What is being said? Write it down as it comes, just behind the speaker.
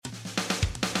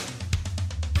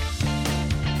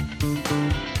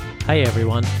Hey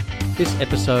everyone, this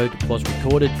episode was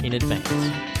recorded in advance.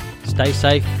 Stay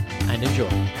safe and enjoy.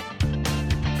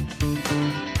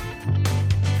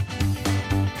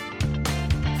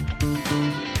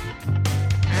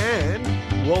 And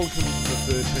welcome to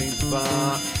the 13th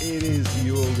bar. It is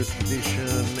the August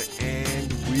edition,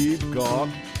 and we've got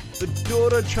the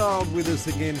daughter child with us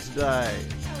again today.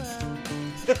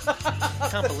 I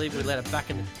can't believe we let her back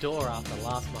in the door after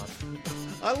last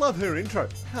month. I love her intro.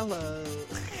 Hello.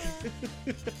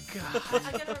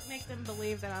 I gotta make them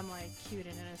believe that I'm like cute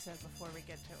and innocent before we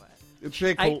get to it. It's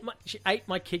very cool. She ate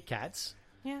my Kit Kats,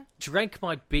 Yeah. drank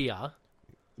my beer.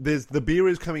 The beer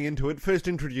is coming into it. First,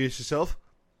 introduce yourself.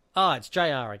 Oh, it's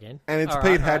JR again. And it's All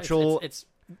Pete right. Hatchell. It's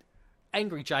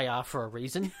angry JR for a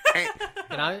reason.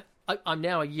 You know, I'm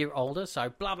now a year older, so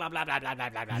blah, blah, blah, blah, blah, blah,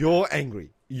 blah. You're angry.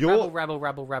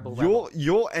 Rabble.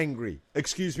 You're angry.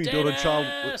 Excuse me, daughter child.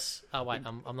 Dennis! Oh, wait,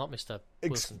 I'm not Mr.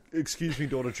 Wilson. Excuse me,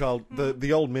 daughter child.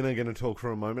 The old men are going to talk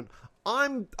for a moment.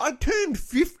 I turned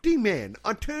 50, man.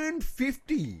 I turned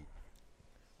 50.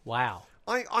 Wow.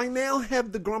 I now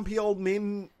have the grumpy old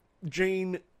men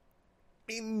gene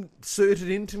inserted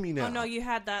into me now. Oh no, you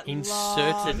had that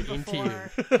Inserted long into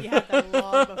before. You had that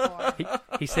long before.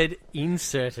 He said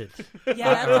inserted.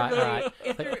 Yeah, that's Alright, really. alright.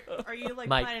 If are you like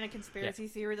Mate, planning a conspiracy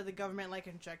thery that the govment like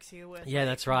injects you with? Yeah, like,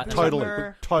 that's right.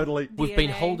 Totally. We've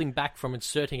been DNA? holding back from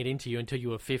inserting it into you until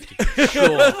you were 50.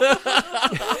 Sure.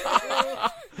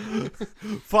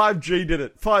 5G did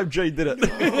it. 5G did it.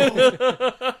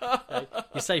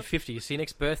 You say 50. You see,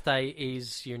 next birthday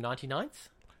is your 99th?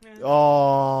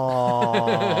 Oh.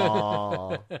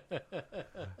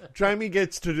 Jamie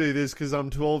gets to do this because I'm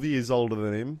 12 years older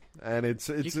than him, and it's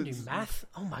You can do math?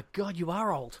 Oh my God, you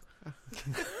are old.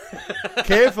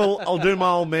 careful. I'll do my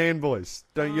old man voice.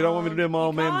 You don't want me to do my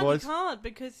old man voice? You can't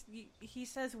because he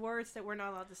says words that we're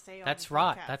not allowed to say. That's on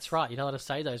right. podcasts. That's right. You're not allowed to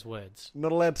say those words.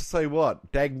 Not allowed to say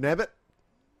what? Dag nabbit?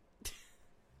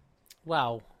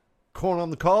 Well, Corn on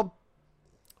the cob?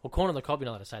 corn on the cob you're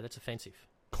not allowed to say. That's offensive.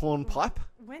 Corn pipe?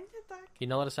 When did that? You're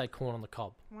not allowed to say corn on the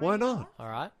cob. Why not? All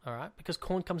right? Because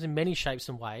corn comes in many shapes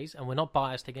and ways, and we're not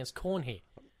biased against corn here.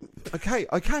 Okay.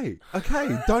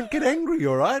 Don't get angry,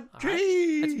 all right? All right?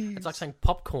 Jeez. It's like saying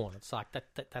popcorn. It's like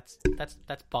that's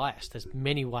biased. There's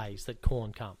many ways that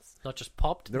corn comes. Not just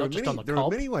popped, There not are just many, on the there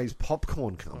cob. are many ways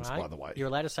popcorn all comes, right? by the way. You're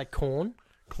allowed to say corn.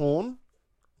 Corn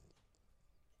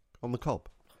on the cob.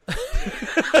 I'm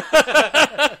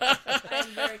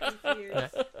very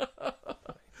confused.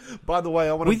 By the way,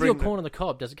 I want to With bring... your corn on the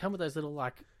cob, does it come with those little,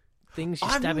 like, things you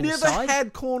I've stab never inside?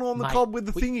 had corn on the Mate, cob with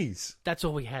the thingies. That's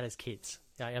all we had as kids.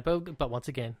 Yeah, but once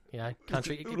again,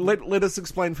 country... Let us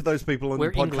explain for those people in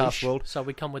we're the podcast English, world. so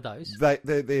we come with those.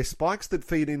 They're spikes that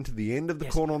feed into the end of the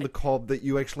Yes, corn on the cob that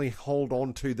you actually hold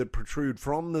on to that protrude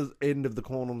from the end of the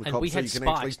corn on the And cob we so had you can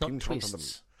actually spikes, not pinch onto them.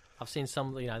 twists. I've seen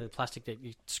some, the plastic that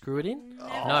you screw it in. Never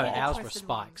No, had ours were twisted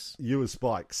spikes. You were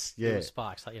spikes, They yeah. were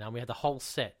spikes. Like, we had the whole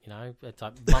set, It's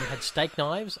like Mum had steak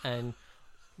knives and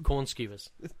corn skewers.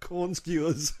 Corn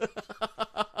skewers.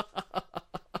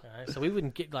 So we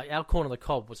wouldn't get, like, our corn on the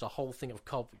cob was a whole thing of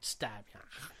cob we'd stab.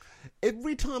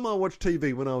 Every time I watched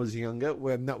TV when I was younger,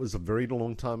 when that was a very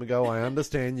long time ago, I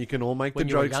understand you can all make When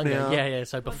the you were jokes younger. now. Yeah.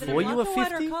 So Was it before a you were black and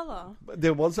white or 50,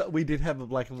 colour? We did have a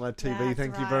black and white TV, That's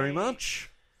thank you very right.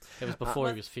 much. it was before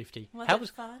he was 50. Was How it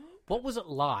was fun? What was it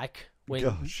like when?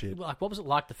 Oh, shit. Like, what was it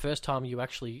like the first time you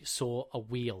actually saw a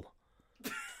wheel?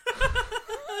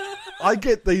 I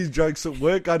get these jokes at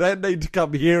work. I don't need to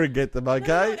come here and get them, No,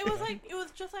 okay? it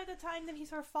was just like the time that he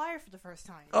saw fire for the first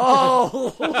time.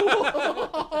 Oh!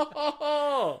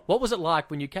 What was it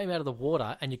like when you came out of the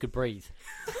water and you could breathe?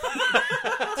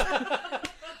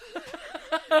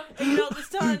 The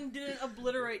sun didn't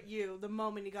obliterate you the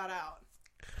moment he got out.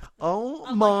 Oh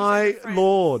Unlike my you said, friends.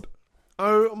 lord.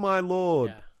 Oh my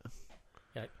lord.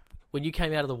 Yeah. When you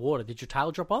came out of the water, did your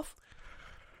tail drop off?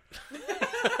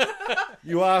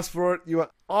 You asked for it.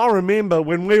 I remember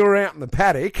when we were out in the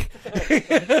paddock.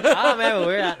 I remember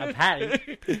we were out in a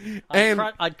paddock. And-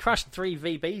 I'd crushed 3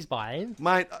 VBs by then.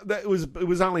 Mate, it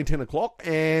was only 10 o'clock,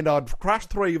 and I'd crushed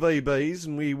 3 VBs,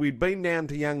 and we'd been down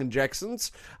to Young and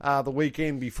Jackson's the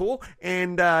weekend before,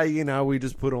 and, we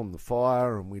just put on the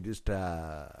fire, and we just...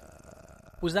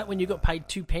 Was that when you got paid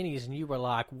 2 pennies and you were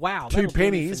like, wow, 2 that'll do me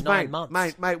pennies? for 9 Mate,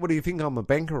 months? mate, what do you think? I'm a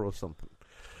banker or something?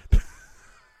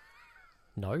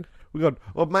 No.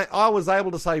 Mate, I was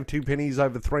able to save 2 pennies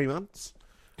over 3 months.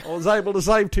 I was able to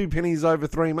save 2 pennies over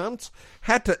 3 months.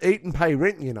 Had to eat and pay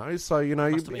rent, so,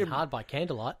 Must have been hard by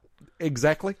candlelight.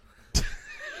 Exactly.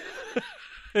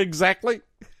 Exactly.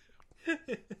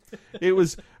 It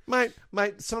was, mate,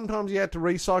 sometimes you had to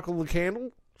recycle the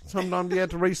candle. Sometimes you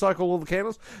had to recycle all the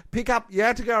candles. You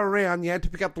had to go around, you had to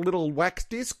pick up the little wax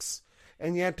discs,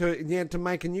 and you had to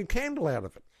make a new candle out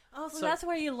of it. Oh, so that's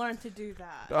where you learn to do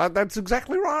that. That's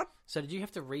exactly right. So did you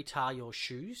have to retar your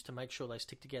shoes to make sure they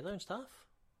stick together and stuff?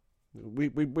 We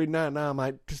no,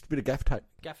 mate. Just a bit of gaff tape.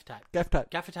 Gaffer tape. Gaff tape.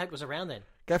 Gaffer tape was around then.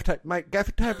 Gaff tape, mate.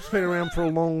 Gaff tape's been around for a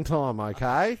long time.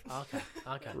 Okay.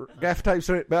 Okay. Gaff tape's.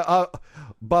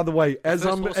 By the way, as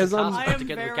I'm I am together with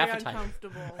very gaffer tape.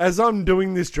 uncomfortable. as I'm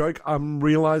doing this joke, I'm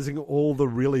realizing all the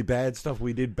really bad stuff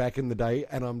we did back in the day,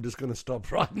 and I'm just going to stop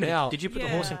right now. Did you put the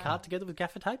horse and Yeah. cart together with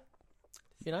gaffer tape?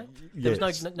 You know, there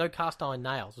was no cast iron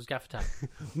nails. It was gaffer tape.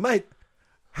 Mate,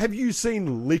 have you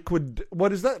seen liquid?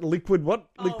 What is that? Liquid what?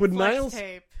 Liquid Flex nails?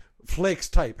 tape. Flex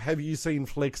tape. Have you seen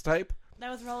flex tape? That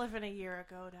was relevant a year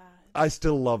ago, Dad. I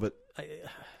still love it.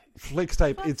 Flex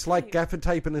tape. Flex It's like tape. gaffer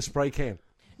tape in a spray can.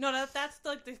 No, that's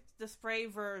like the spray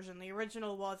version. The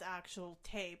original was actual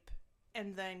tape,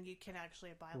 and then you can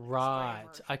actually buy like, Right.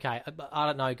 a spray version. Okay. I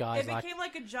don't know, guys. It became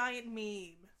like a giant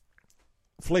meme.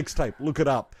 Flex tape. Look it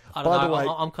up. I don't By know. the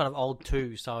way, I'm kind of old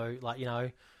too, so like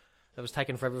it was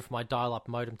taking forever for my dial-up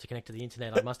modem to connect to the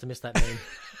internet. I must have missed that meme.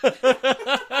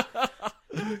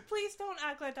 Please don't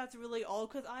act like that's really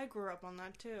old, because I grew up on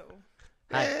that too.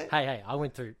 Hey! I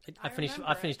went through. I finished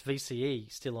remember it. VCE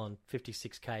still on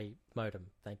 56k modem.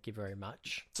 Thank you very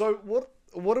much. so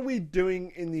what are we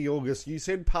doing in the August? You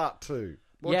said part 2.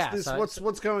 What's Yeah, this? so-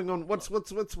 What's going on? What's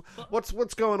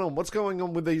going on? What's going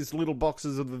on with these little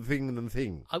boxes of the thing and the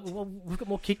thing? Well, we've got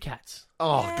more Kit Kats.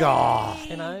 Oh God!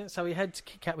 You know, so we had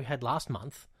Kit Kat we had last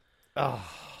month. Oh.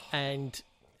 And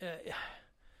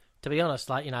to be honest,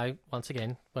 once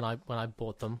again, when I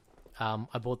bought them,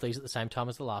 I bought these at the same time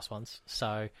as the last ones,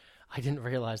 so I didn't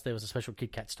realise there was a special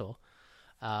Kit Kat store.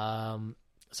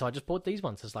 So I just bought these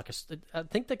ones as I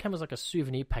think they come as like a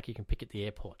souvenir pack you can pick at the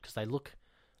airport because they look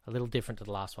a little different to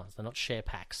the last ones. They're not share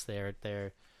packs.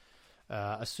 They're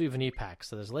a souvenir pack,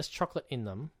 so there's less chocolate in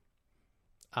them,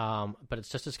 but it's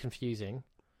just as confusing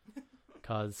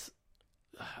because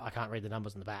I can't read the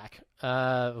numbers on the back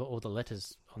or the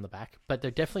letters on the back, but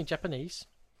they're definitely Japanese.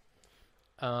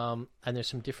 And there's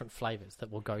some different flavors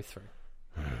that we'll go through.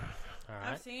 All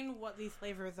right. I've seen what these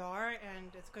flavors are,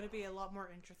 and it's going to be a lot more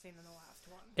interesting than the last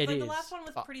one. It The is. last one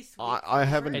was pretty sweet. I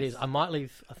haven't- It is. I might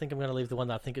leave. I think I'm going to leave the one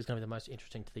that I think is going to be the most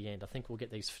interesting to the end. I think we'll get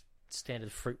these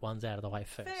standard fruit ones out of the way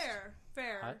first.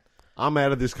 Fair. Right. I'm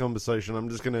out of this conversation. I'm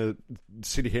just going to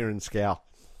sit here and scowl.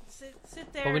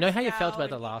 Sit there. Well, we know how you scowl, felt about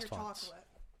and the eat last your ones.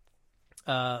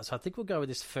 chocolate. So I think we'll go with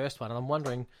this first one, and I'm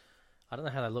wondering. I don't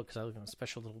know how they look because they look in a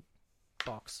special little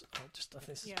box. I think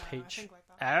this is Yeah, peach. I think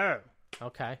like that. Oh,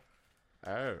 okay.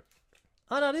 Oh.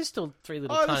 Oh no, there's still three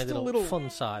little Oh, there's tiny still little little- fun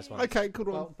size ones. Okay, good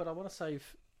one. Well, but I want to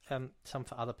save some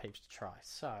for other peeps to try.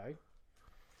 So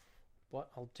what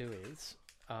I'll do is,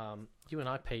 you and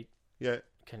I, Pete, Yeah.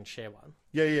 can share one.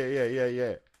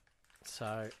 Yeah.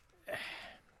 So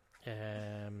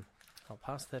I'll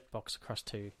pass that box across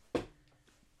to.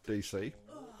 DC.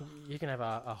 You can have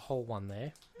a whole one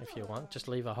there if you want. Just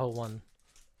leave a whole one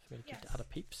for me to give to Yes. other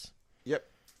peeps. Yep.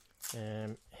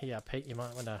 Here, Pete, you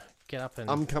might want to get up and.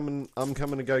 I'm coming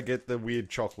to go get the weird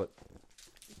chocolate.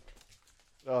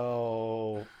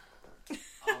 Oh.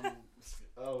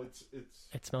 It's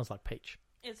It smells like peach.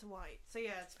 It's white. So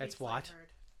yeah, it's peach white. flavored.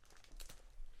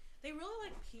 They really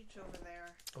like peach over there.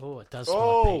 Oh, it does smell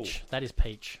Oh. like peach. That is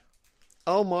peach.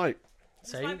 oh my.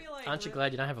 This See? might be like Aren't you li-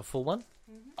 glad you don't have a full one?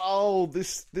 Oh,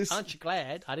 this Aren't you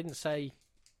glad I didn't say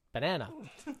banana?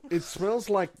 it smells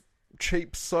like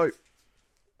cheap soap.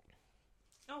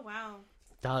 Oh wow.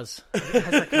 It does. It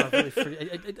has that kind of really fruit.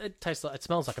 It tastes like. It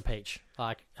smells like a peach.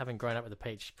 Like having grown up with a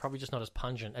peach. Probably just not as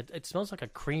pungent. It smells like a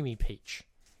creamy peach.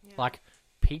 Yeah. Like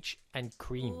peach and Oh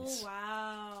creams.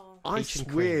 wow. I Peach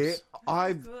and swear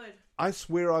creams. Good. I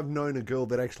swear I've known a girl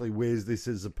that actually wears this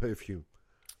as a perfume.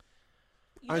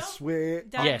 You I don't- swear.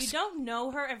 Dad, Yes. you don't know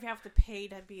her if you have to pay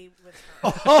to be with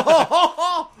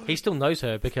her. He still knows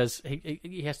her because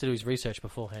he has to do his research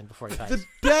beforehand before he pays. The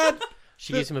dad,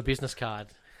 She gives him a business card.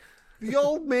 the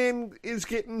old man is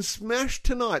getting smashed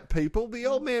tonight, people. The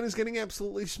old man is getting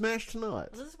absolutely smashed tonight.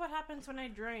 This is what happens when I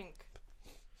drink.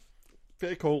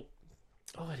 Very cool.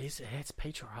 Oh, it is. Yeah, it's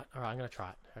peach, all right. All right, I'm going to try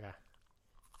it. Okay.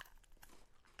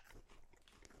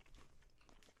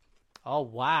 Oh,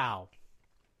 wow.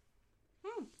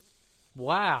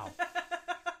 Wow.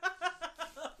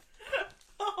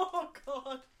 Oh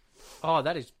god. Oh,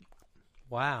 that is...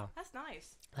 Wow. That's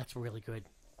nice. That's really good.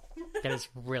 That is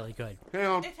really good. Hang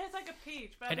on. It tastes like a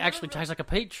peach, but It actually tastes like a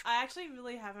peach. I actually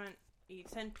really haven't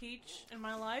eaten peach in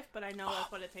my life, but I know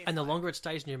that's what it tastes And the like. longer it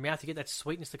stays in your mouth, you get that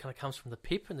sweetness that kind of comes from the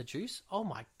pip and the juice. Oh,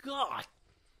 my God.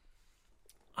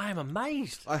 I am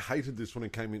amazed. I hated this when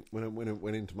it came in when it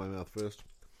went into my mouth first.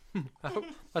 Oh,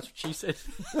 that's what she said.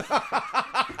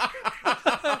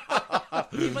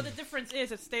 But the difference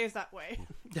is it stays that way.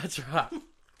 That's right.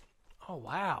 Oh,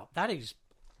 wow. That is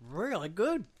really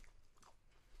good.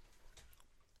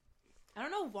 I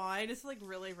don't know why. This is like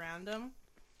really random.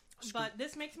 But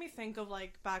this makes me think of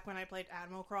like back when I played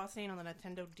Animal Crossing on the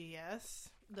Nintendo DS,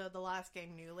 the last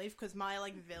game, New Leaf, because my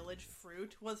like village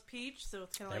fruit was peach, so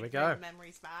it's kind of There like we go. bring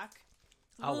memories back.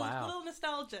 Oh, wow. A little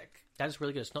nostalgic. That is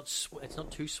really good. It's not it's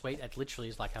not too sweet. It literally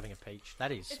is like having a peach.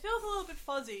 That is. It feels a little bit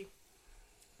fuzzy.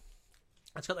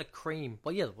 It's got like cream.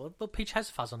 Well, yeah, well, peach has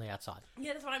fuzz on the outside.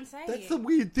 Yeah, that's what I'm saying. That's the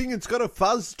weird thing. It's got a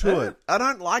fuzz to it. I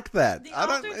don't like that. The I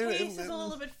don't. aftertaste is a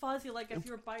little bit fuzzy, like if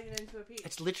you were biting into a peach.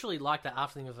 It's literally like the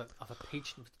afterthing of a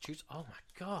peach with juice. Oh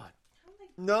my god.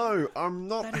 No, I'm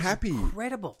not That is happy.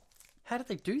 incredible. How did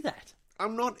they do that?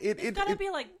 I'm not. It's gotta be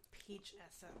like peach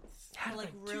essence. How do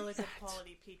Like they do really good that?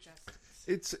 quality peach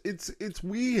essence. It's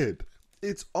weird.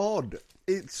 It's odd.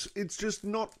 It's just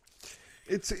not.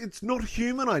 It's not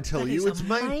human. I tell That you, is it's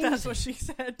made. amazing. That's what she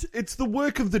said. It's the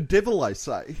work of the devil. I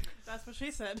say. That's what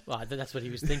she said. Well, that's what he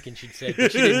was thinking she'd said,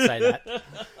 but she didn't say that.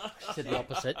 She said the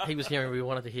opposite. He was hearing what we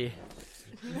wanted to hear.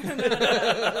 She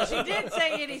didn't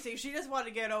say anything. She just wanted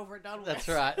to get over and done with. That's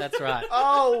right, that's right.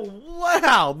 Oh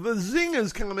wow! The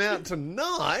zingers come out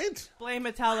tonight. Blame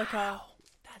Metallica.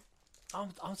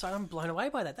 I'm sorry, I'm blown away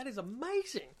by that. That is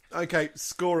amazing. Okay,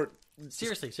 score it.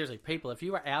 Seriously, people, if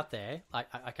you are out there, like,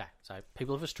 okay, so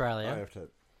people of Australia, I have to.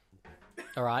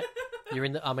 all right, you're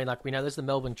in the, I mean, like, we know there's the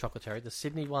Melbourne Chocolaterie. The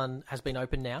Sydney one has been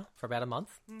open now for about a month,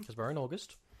 because we're in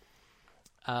August.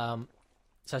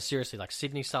 So seriously, like,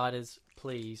 Sydney siders,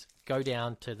 please go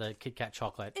down to the Kit Kat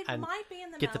chocolate It and might be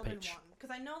in the get the Melbourne peach. one because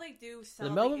I know they do sell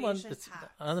The Melbourne one, Asian hats.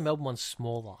 I know the Melbourne one's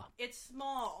smaller. It's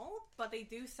small, but they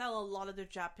do sell a lot of the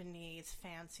Japanese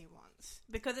fancy ones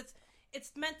because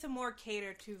it's meant to more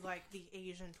cater to like the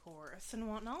Asian tourists and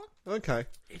whatnot. Okay.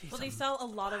 So they sell a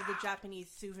lot of the Japanese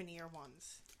souvenir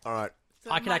ones. All right. So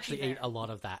it I might could be actually eat there. a lot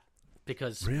of that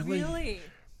because Really?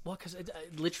 well, because it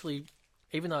literally,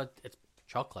 even though it's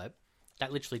chocolate,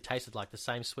 that literally tasted like the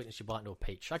same sweetness you bite into a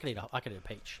peach. I could eat a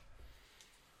peach.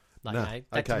 Like, No, you know,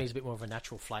 that to okay. me is a bit more of a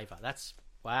natural flavour. That's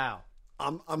wow.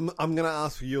 I'm going to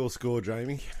ask for your score,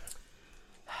 Jamie.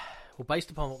 Well,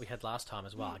 based upon what we had last time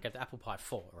as well, I gave the apple pie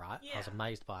 4, right? I was Yeah.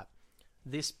 amazed by it.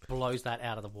 This blows that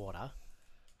out of the water.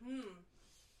 And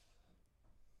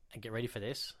get ready for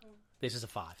this. This is a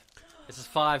 5. This is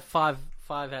 5 out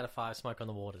of 5 smoke on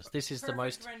the waters. This is the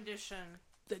most. rendition.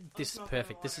 This is Smoke on the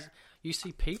perfect. This is water. you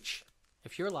see peach.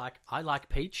 If you're like I like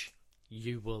peach,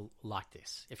 you will like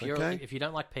this. If Okay. if you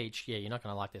don't like peach, yeah, you're not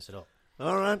going to like this at all.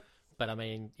 All right. But I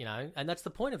mean, you know, and that's the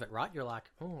point of it, right? You're like,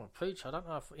 oh, peach. I don't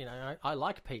know if you know. I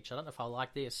like peach. I don't know if I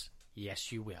like this.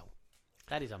 Yes, you will.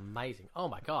 That is amazing. Oh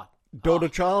my god. Daughter,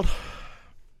 child.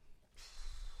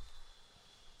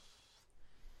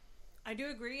 I do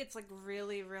agree it's like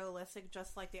really realistic,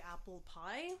 just like the apple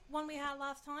pie one we had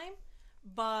last time.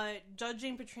 But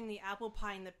judging between the apple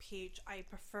pie and the peach, I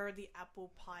prefer the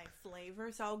apple pie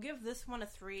flavor. So I'll give this one a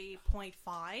 3.5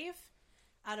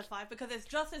 out of 5 because it's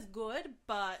just as good,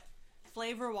 but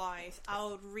flavor-wise, I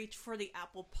would reach for the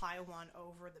apple pie one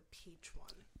over the peach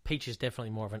one. Peach is definitely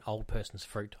more of an old person's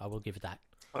fruit. I will give it that.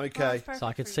 Okay. So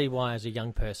I could see why, as a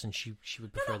young person, she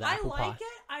would prefer the I apple like pie. it.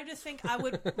 I just think I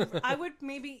would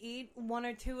maybe eat 1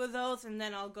 or 2 of those, and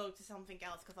then I'll go to something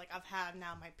else because like I've had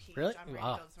now my peach. Really? I'm ready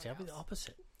Oh, to go to see, I'll be something the else.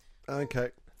 opposite. Okay.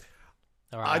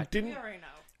 All I right. We didn't. already know.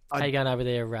 How you going over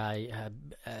there,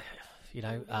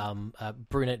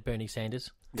 brunette Bernie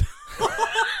Sanders?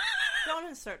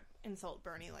 Don't insult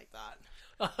Bernie like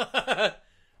that.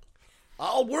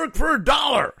 I'll work for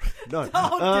 $1. No.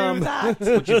 Don't do that.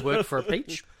 Would you work for a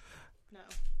peach? No.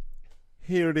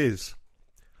 Here it is.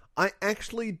 I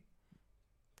actually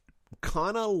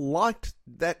kind of liked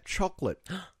that chocolate,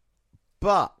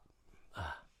 but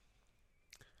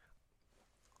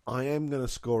I am going to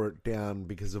score it down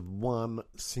because of one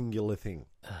singular thing.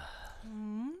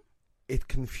 It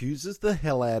confuses the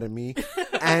hell out of me,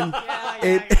 and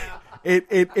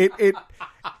it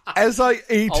as I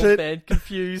eat Old it, man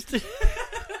confused.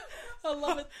 I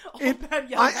love it.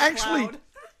 I actually.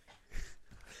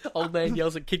 Old man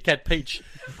yells at Kit Kat Peach.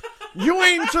 You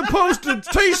ain't supposed to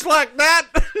taste like that.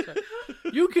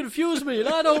 You confuse me and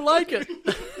I don't like it.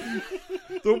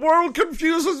 The world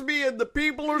confuses me and the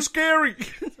people are scary.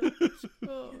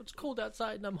 Oh, it's cold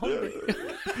outside and I'm hungry.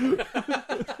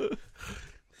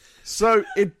 So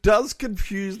it does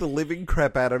confuse the living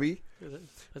crap out of me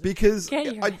because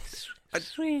I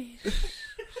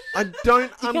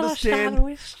don't understand.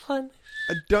 whistling.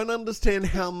 I don't understand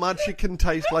how much it can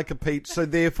taste like a peach, so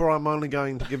therefore I'm only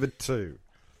going to give it 2.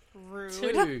 Rude.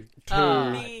 2. Two.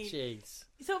 Oh, Mean. jeez.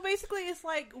 So basically, it's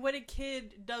like when a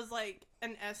kid does like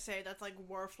an essay that's like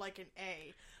worth like an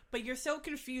A, but you're so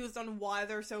confused on why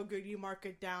they're so good, you mark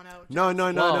it down out. No.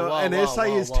 An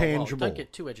essay is tangible. Don't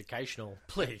get too educational,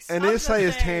 please. An I'm essay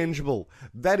is just saying. tangible.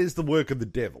 That is the work of the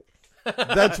devil.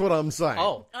 That's what I'm saying.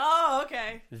 Oh,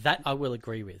 okay. That I will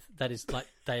agree with. That is like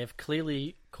they have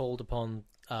clearly called upon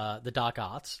the dark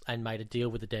arts and made a deal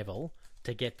with the devil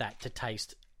to get that to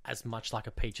taste as much like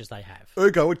a peach as they have.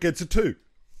 Ergo, it gets a 2.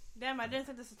 Damn, I didn't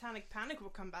think the Satanic Panic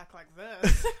would come back like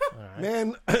this.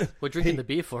 Man, We're drinking the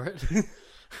beer for it.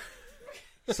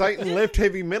 Satan left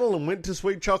heavy metal and went to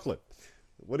sweet chocolate.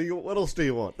 What else do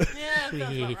you want? Yeah, that's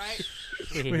about right.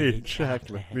 Sweet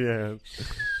chocolate, yeah.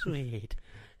 Sweet.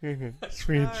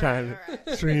 Sweet chocolate.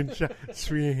 Alright.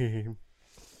 Sweet.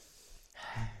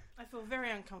 I feel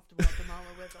very uncomfortable at the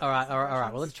moment with All right.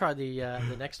 Well, let's try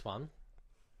the next one,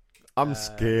 I'm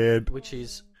scared. which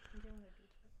is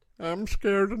I'm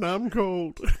scared and I'm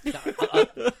cold. I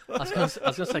was going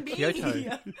to say Kyoto.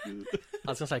 I was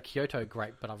going to say Kyoto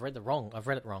grape, but I've read it wrong.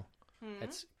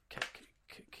 It's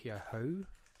Kyoho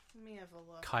Let me have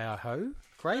a look. Kyoho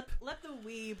grape. Let the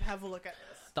weeb have a look at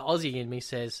this. The Aussie in me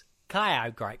says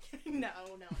Kyo grape. No.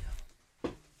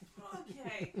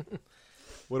 Okay.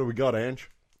 What do we got, Ange?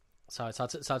 So it's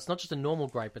not just a normal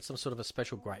grape; it's some sort of a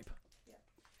special grape.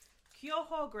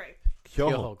 Kyoho grape.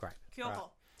 Kyoho grape. Kyoho. Right.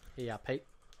 Yeah, Pete.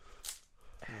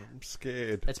 I'm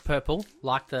scared. It's purple,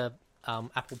 like the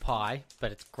apple pie,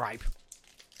 but it's grape.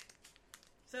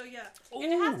 So yeah,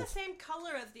 it has the same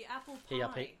color as the apple pie. Yeah,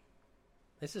 Pete.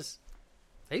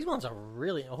 These ones are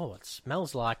really. Oh, it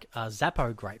smells like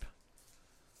Zappo grape.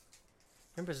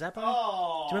 Remember Zappo?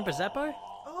 Oh. Do you remember Zappo?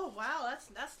 Oh wow, that's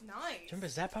nice. Do you remember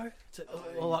Zappo? It's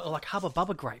or like Hubba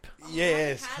Bubba grape.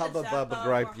 Yes, Hubba Bubba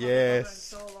grape,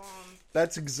 yes.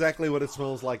 That's exactly what it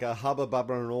smells like, a Hubba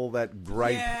Bubba and all that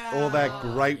grape, all that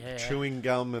grape yeah. chewing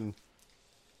gum and...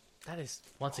 That is,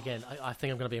 once again, I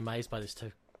think I'm going to be amazed by this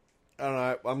too.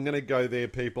 Alright, I'm going to go there,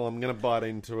 people. I'm going to bite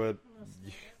into it.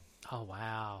 Oh,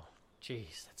 wow.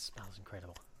 Jeez, that smells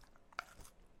incredible.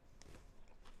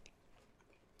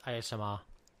 ASMR.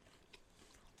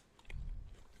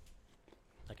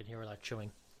 I can hear it like chewing.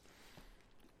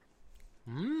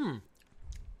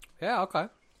 Yeah, okay.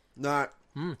 No.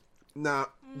 No,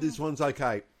 this one's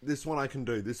okay. This one I can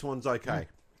do. This one's okay.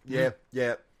 Yeah.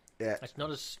 It's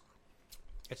not as...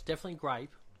 It's definitely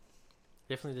grape.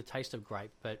 Definitely the taste of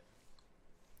grape, but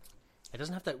it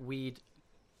doesn't have that weird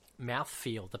mouth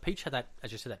feel. The peach had that,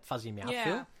 as you said, that fuzzy mouth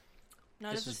feel.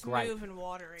 No, This this is is grape. smooth and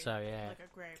watery. So, yeah. Like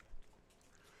a grape.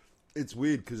 It's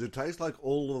weird because it tastes like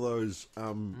all of those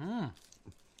grape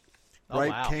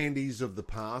wow. candies of the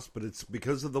past, but it's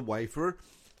because of the wafer...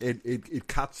 It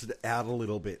cuts it out a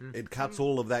little bit. It cuts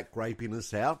all of that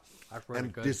grapiness out That's really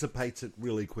and good. dissipates it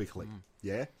really quickly.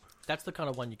 Yeah? That's the kind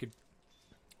of one you could...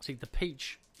 See, the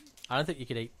peach, I don't think you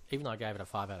could eat, even though I gave it a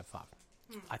 5 out of 5.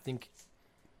 I think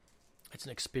it's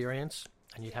an experience,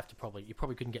 and you probably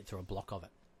couldn't get through a block of it.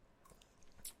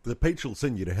 The peach will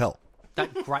send you to hell.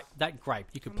 That grape,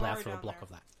 you could I'm plow already through a down block there. of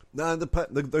that. No,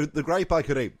 the grape I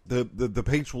could eat. The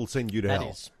peach will send you to That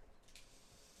hell. is.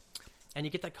 And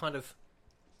you get that kind of...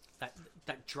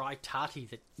 That dry tarty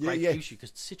that grape gives you, because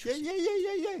it's citrus. Yeah.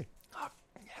 Oh,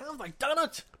 how have they done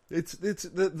it? It's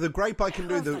the grape I can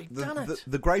How do. have they done it?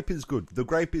 The grape is good. The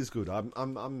grape is good. I'm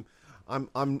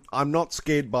not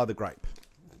scared by the grape.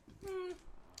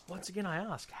 Once again, I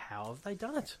ask, how have they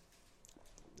done it?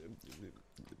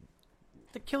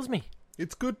 That kills me.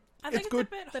 It's good. I think It's it's good. a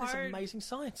bit That is hard amazing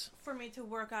science. for me to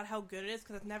work out how good it is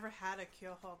because I've never had a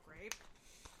Kyoho grape.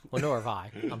 Well, nor have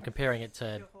I. I'm comparing it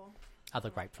to Kyoho, other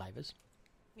grape flavors.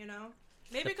 you know?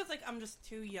 Maybe because like I'm just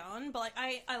too young, but like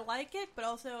I like it, but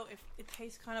also if it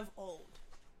tastes kind of old.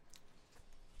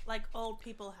 Like old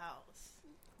people house.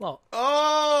 Well,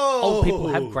 Oh, old people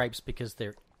have grapes because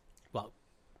they're, well,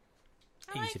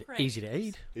 I like grapes. easy to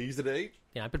eat. Easy to eat.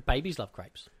 You know, but babies love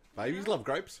grapes. Babies love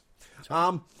grapes.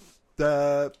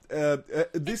 This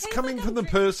tastes coming like from the a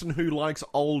person who likes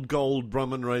old gold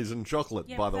rum and raisin chocolate,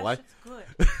 Yeah, by but the that way. shit's good.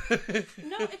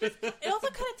 No, it also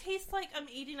kind of tastes like I'm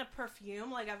eating a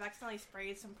perfume. Like I've accidentally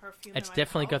sprayed some perfume. It's in my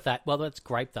definitely mouth. got that. Well, that's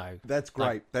grape though. That's great.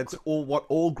 Like, That's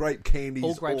all grape candies.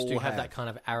 all grapes do have that kind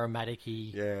of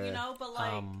aromatic-y. Yeah. You know, but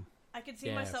like I could see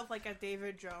yeah. myself like at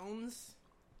David Jones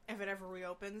if it ever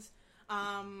reopens.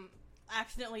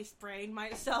 Accidentally spraying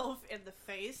myself in the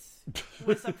face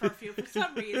with some perfume for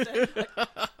some reason.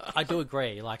 I do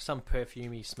agree. Like some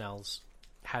perfumey smells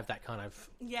have that kind of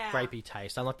Yeah. grapey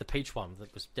taste. Unlike the peach one,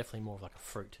 that was definitely more of like a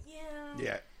fruit. Yeah.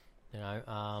 Yeah. You know,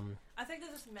 I think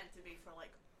this is meant to be for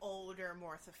like older,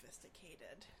 more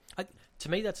sophisticated. to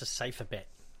me, that's a safer bet.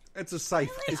 It's a safe.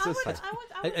 Really? It's a safe. I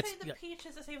would It's- say the peach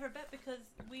is a safer bet because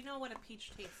we know what a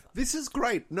peach tastes like. This is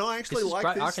great. No, I This actually is like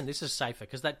great. this. I reckon this is safer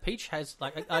because that peach has,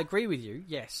 like, I agree with you.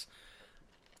 Yes,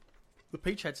 the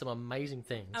peach had some amazing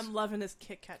things I'm loving this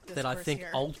Kit Kat discourse that I think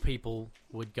here. old people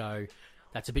would go,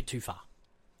 that's a bit too far.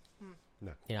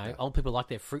 No, You know, no. old people like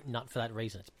their fruit and nut for that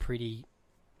reason. It's pretty,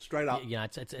 Straight up. you know,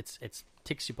 it's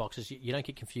ticks your boxes. You don't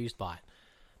get confused by it.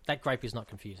 That grape is not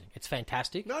confusing. It's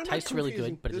fantastic. No, not Tastes really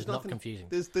confusing. good, but There's it's not nothing- confusing.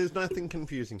 There's nothing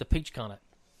confusing. The peach kind of,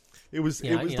 It was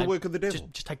you know, the work of the devil.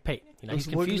 Just take Pete. You know, It was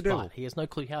he's the work of the confused by devil. it. He has no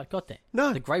clue how it got there.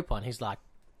 No. The grape one, he's like,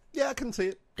 Yeah, I can see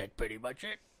it. that's pretty much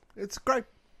it. It's great.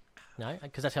 No,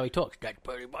 because that's how he talks. That's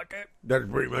pretty much it. That's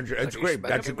pretty much it. It's But great. he's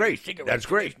That's smoking great. cigarettes That's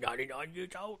great. and he's 99 years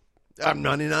old. I'm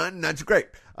 99. That's great.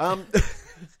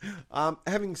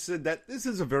 Having said that, this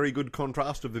is a very good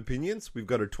contrast of opinions. We've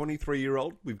got a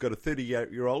 23-year-old. We've got a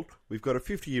 38-year-old. We've got a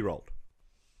 50-year-old.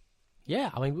 Yeah,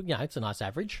 I mean, you know, it's a nice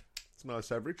average. It's a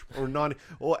nice average. Or a 90,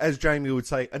 or as Jamie would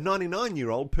say, a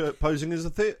 99-year-old posing as a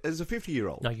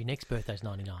 50-year-old. No, your next birthday's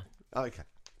 99. Okay.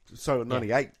 So a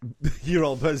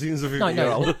 98-year-old posing as a No,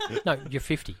 50-year-old. no, you're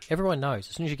 50. Everyone knows.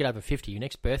 As soon as you get over 50, your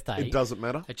next birthday, It doesn't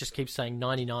matter. it just keeps saying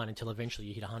 99 until eventually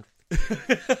you hit 100.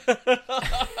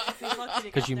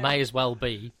 Because you may as well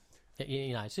be,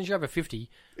 you know, since you're over 50,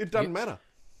 It doesn't matter.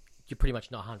 you're pretty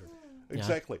much not 100. you know?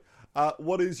 Exactly.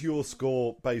 What is your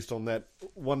score based on that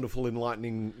wonderful,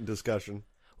 enlightening discussion?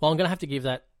 Well, I'm going to have to give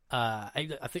that, I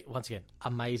think, once again,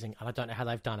 amazing. And I don't know how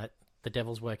they've done it. The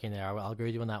devil's work in there. I'll agree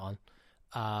with you on that one.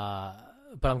 But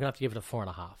I'm going to have to give it a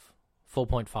 4.5.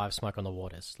 4.5 smoke on the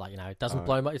waters. Like, you know, it doesn't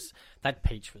blow much. That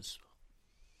peach was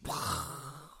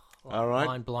All right.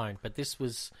 mind blown. But this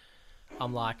was,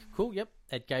 I'm like, cool, yep.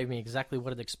 It gave me exactly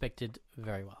what I'd expected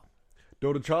very well.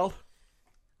 Daughter child?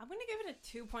 I'm gonna give it a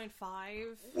 2.5.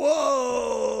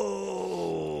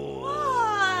 Whoa!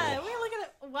 What? Wait, look at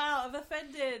it. Wow, I'm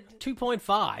offended.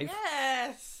 2.5?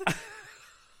 Yes.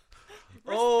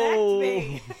 Oh. Respect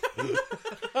me.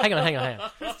 Hang on.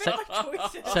 Respect my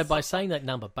choices. So by saying that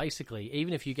number, basically,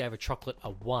 even if you gave a chocolate a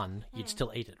 1, you'd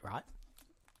still eat it, right?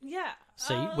 Yeah.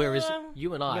 See, whereas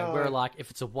you and I, No. we're like, if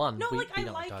it's a 1, No, we like I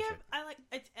don't like go for it. it. I like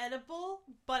it's edible,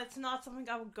 but it's not something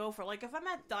I would go for. Like if I'm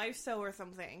at Daiso or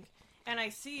something and I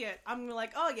see it, I'm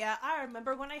like, oh yeah, I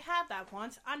remember when I had that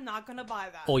once. I'm not gonna buy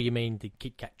that. Or you mean the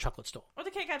Kit Kat chocolate store? Or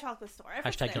the Kit Kat chocolate store. If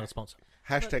it's Hashtag there. not sponsor.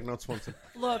 Hashtag not sponsored.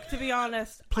 Look, to be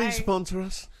honest, Please sponsor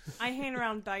us. I hang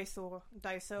around Daiso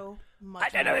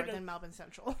much more than Melbourne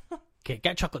Central. Kit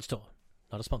Kat chocolate store.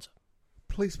 Not a sponsor.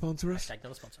 Please sponsor us. Hashtag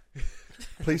not a sponsor.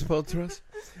 Please sponsor us.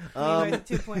 Anyway,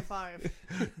 the 2.5.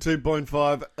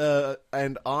 2.5.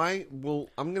 And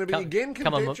I'm going to be again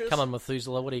contentious. Come on,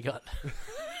 Methuselah. What do you got?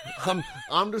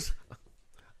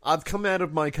 I've come out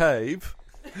of my cave.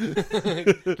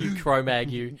 You Cro-Mag,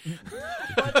 you.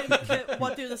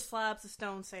 What do the slabs of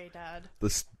stone say, Dad?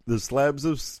 The slabs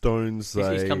of stones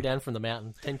say He's come down from the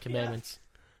mountain. 10 commandments.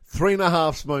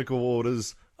 3.5 smoke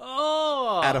waters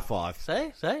Oh! out of 5.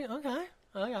 See? Okay.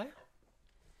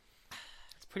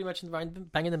 It's pretty much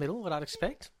bang in the middle, what I'd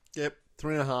expect. Yep,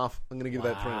 3.5. I'm going to give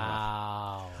that 3.5.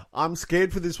 Wow. I'm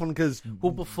scared for this one because,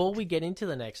 Well, before we get into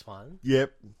the next one,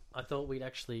 yep, I thought we'd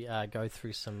actually go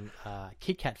through some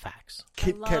Kit Kat facts.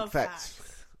 Kit I Kat love facts.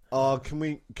 Oh,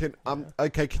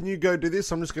 okay, can you go do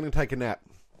this? I'm just going to take a nap.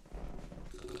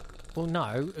 Well,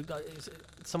 no.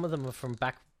 Some of them are from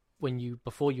back when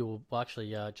before you were, well,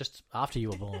 actually, just after you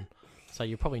were born. So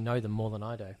you probably know them more than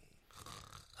I do.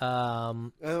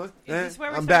 Is this where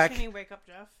we I'm start back. singing Wake Up,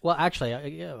 Jeff? Well, actually,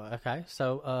 yeah, okay.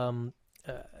 So,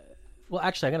 well,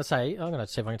 actually, I'm going to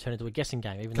see if I can turn it into a guessing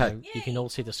game, even Okay. though you can all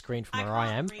see the screen from I where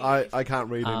I am. can't read. I can't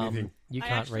read anything You I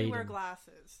can't actually read. wear and- glasses.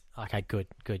 Okay, good.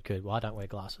 Well, I don't wear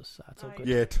glasses, so that's all I good.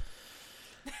 yet.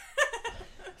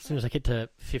 As soon as I get to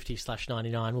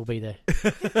 50/99, we'll be there.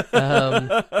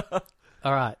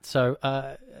 All right. So,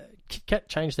 Kit Kat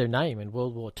changed their name in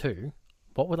World War II.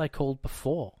 What were they called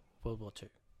before World War II?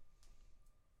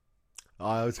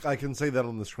 I can see that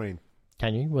on the screen.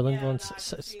 Can you? Will Yeah, anyone? no, I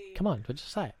can see. Come on,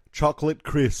 just say it. Chocolate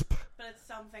crisp. But it's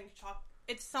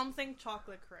something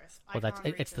chocolate crisp. Well,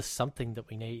 it's the something that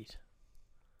we need.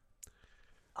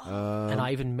 Oh. And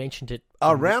I even mentioned it.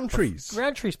 Roundtrees.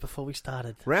 Roundtrees before we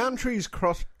started. Roundtree's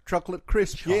chocolate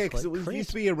crisp. Yeah, because it Chocolate used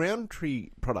to crisp. be a Roundtree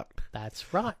product.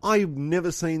 That's right. I've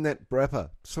never seen that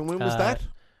wrapper. So when was that?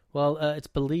 Well, it's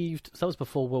believed. So that was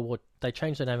before World War. They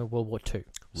changed their name in World War II.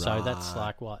 So that's Right.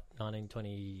 like what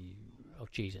 1920. Oh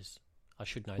Jesus, I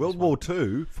should know. World this one. War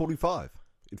II, 45.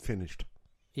 It finished.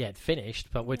 Yeah, it finished,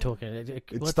 but we're talking... It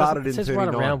started in It says right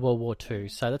 39. around World War II,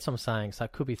 so that's what I'm saying. So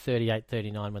it could be 38,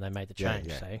 39 when they made the Yeah, change,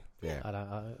 yeah, see? yeah. I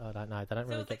don't know. They don't So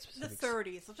really it's get like specifics. the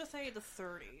 30s. Let's just say the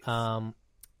 30s.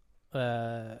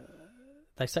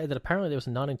 They say that apparently there was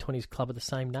a 1920s club of the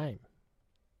same name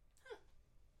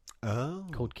Oh.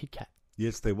 called Kit Kat.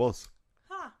 Yes, there was.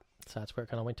 Ha! So that's where it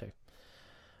kind of went to.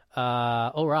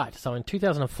 All right. So in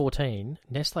 2014,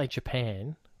 Nestle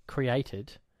Japan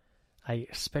created a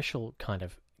special kind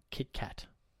of Kit Kat.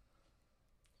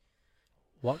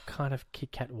 What kind of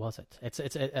Kit Kat was it?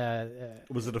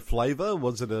 Was it a flavour?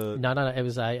 Was it a... No. It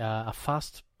was a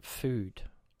fast food.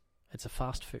 It's a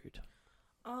fast food,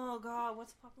 Oh, God.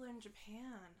 What's popular in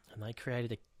Japan? and they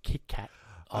created a Kit Kat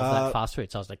of that fast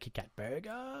food. So it was a Kit Kat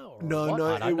burger. Or No, what?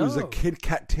 I don't it was a know. Kit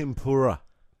Kat tempura.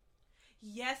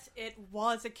 Yes, it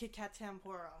was a Kit Kat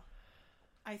tempura.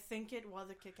 I think it was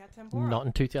a Kit Kat tempura. Not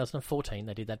in 2014.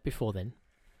 They did that before then.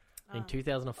 In Oh.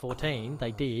 2014,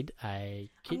 they did a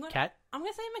Kit Kat. I'm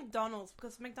going to say McDonald's,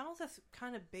 because McDonald's is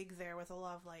kind of big there with a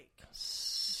lot of, like,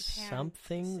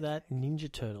 Something that Ninja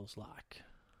Turtles like.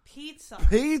 pizza. Kit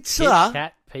Pizza?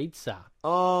 Kat pizza.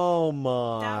 Oh, That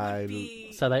my... would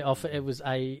be... So they offer, it was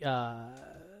a,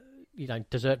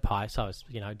 dessert pie. So it's,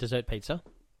 dessert pizza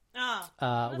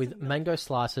that's with a- mango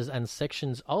slices and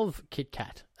sections of Kit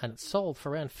Kat. And it's sold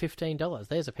for around $15.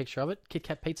 There's a picture of it. Kit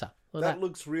Kat pizza. Look at That that.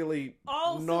 looks really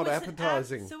Oh, so not it's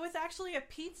appetizing. so it's actually a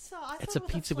pizza. I It's thought a it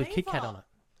was pizza with Kit Kat flavor. on it.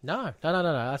 No.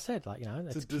 I said,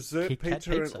 It's it's a dessert Kit Kat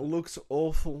pizza and it looks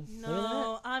awful.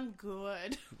 No, I'm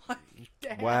good. Like,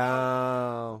 damn.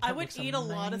 Wow. I That would looks eat a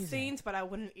lot of amazing. things, but I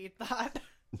wouldn't eat that.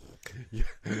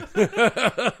 That's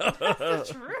the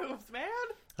truth, man.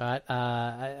 All right,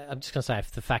 I'm just going to say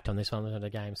the fact on this one of the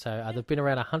game. So there have been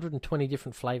around 120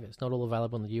 different flavors, not all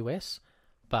available in the US,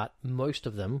 but most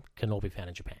of them can all be found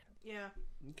in Japan. Yeah.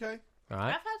 Okay, All I've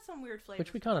right, had some weird flavors.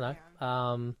 which we kind of in know.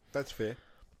 Japan. that's fair.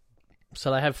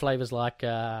 So they have flavors like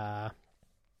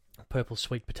purple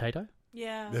sweet potato,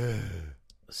 Yeah.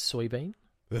 soybean,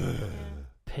 yeah.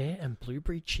 pear and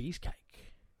blueberry cheesecake.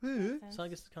 So I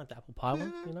guess it's kind of the apple pie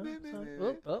one,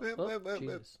 So,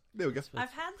 Jesus. There we go.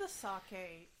 I've had the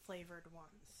sake flavored ones.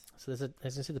 So as you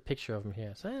can see the picture of them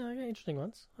here. So yeah, okay, interesting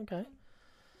ones. Okay.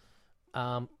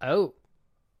 I'm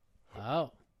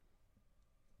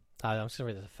just gonna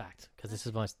read the fact because this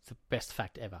is the best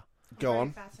fact ever. Go Very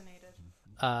on. Fascinated.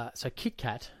 So Kit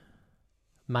Kat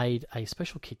made a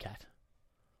special Kit Kat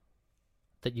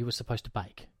that you were supposed to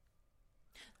bake.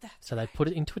 So they put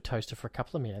it into a toaster for a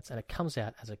couple of minutes, and it comes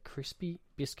out as a crispy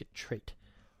biscuit treat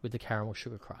with the caramel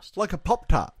sugar crust. Like a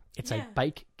Pop-Tart. It's Yeah. a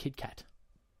bake Kit Kat.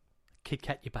 Kit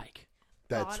Kat you bake.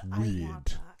 That's God,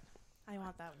 weird. I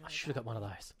want that. Really I should have got one of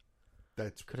those.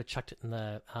 That's Could have chucked it in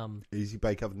the easy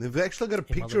bake oven. They've actually got a In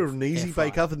my picture of little an easy air fryer.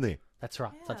 bake oven there. That's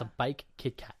right. So it's a Yeah. bake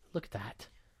Kit Kat. Look at that.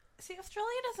 See,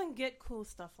 Australia doesn't get cool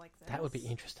stuff like this. That would be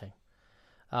interesting.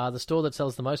 The store that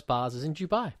sells the most bars is in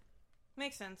Dubai.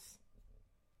 Makes sense.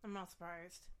 I'm not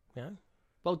surprised. Yeah.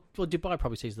 Well, Dubai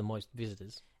probably sees the most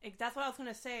visitors. That's what I was going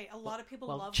to say. A lot of people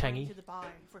Well, love Changi. going to Dubai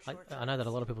for short I know that a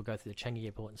trips. lot of people go through the Changi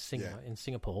airport Yeah. in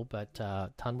Singapore, but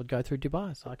Ton would go through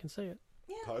Dubai, so I can see it.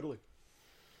 Yeah, Totally.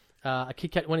 A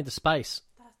Kit Kat went into space.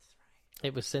 that's right.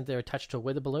 It was sent there attached to a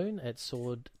weather balloon. It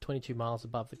soared 22 miles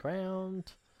above the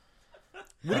ground.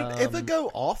 Would it ever go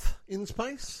off in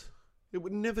space? It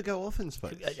would never go off in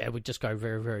space. It would just go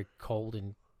very, very cold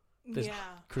and There's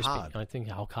Yeah. crispy. Hard. I think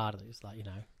how hard it is, Yeah.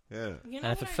 You know And if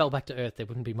what it I- fell back to Earth, there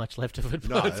wouldn't be much left of it.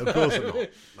 No, but- of course not.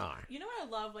 No. You know what I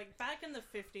love? Like back in the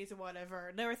 50s or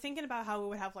whatever, they were thinking about how we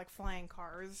would have like flying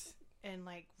cars and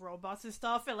like robots and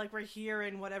stuff, and like we're here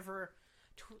in whatever,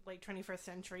 like 21st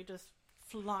century, just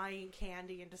flying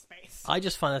candy into space. I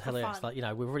just find that For hilarious. fun.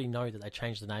 Like, we already know that they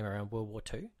changed the name around World War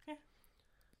II. Yeah.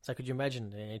 So could you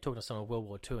imagine you're talking to someone World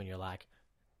War II and you're like,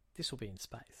 this will be in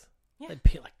space. Yeah. They'd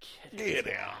be like, Get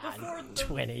out. Before the-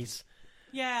 20s.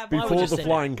 Yeah, Why would Before you the send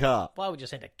flying car. Why would you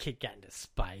send a Kit Kat into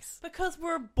space? because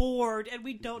we're bored and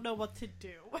we don't know what to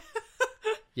do.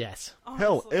 Yes.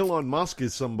 Hell, Honestly. Elon Musk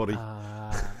is somebody.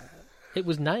 It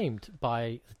was named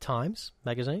by the Times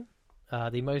magazine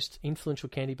the most influential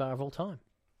candy bar of all time.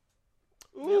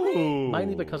 Ooh.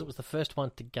 Mainly because it was the first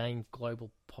one to gain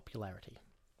global popularity.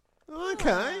 Okay.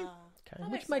 Ah, Okay,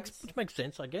 That which makes makes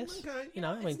sense, I guess. Okay. You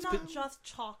know, I mean, it's not been, just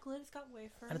chocolate; it's got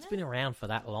wafer. and it's in been it. around for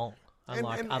that long.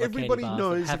 Unlike and other candy everybody bars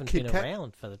knows that a haven't Kit been Kat-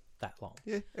 around for that long.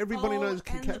 Yeah, everybody Oh, knows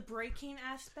Kit and the Kat. breaking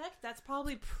aspect, that's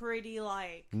probably pretty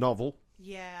like, Novel.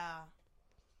 yeah.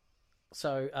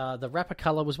 So the wrapper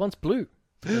color was once blue.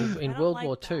 In I don't World like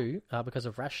War that. II, because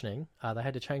of rationing, they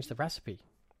had to change the recipe.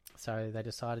 So they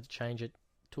decided to change it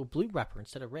to a blue wrapper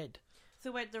instead of red.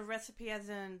 So wait, the recipe as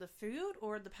in the food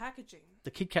or the packaging?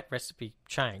 The Kit Kat recipe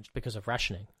changed because of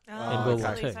rationing in Oh, World so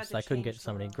War they II, just had so they to couldn't change get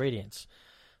so many the- ingredients.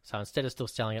 So instead of still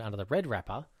selling it under the red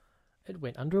wrapper, it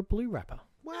went under a blue wrapper.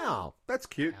 Wow, that's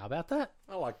cute. How about that?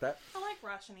 I like that. I like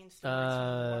rationing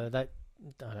stories. That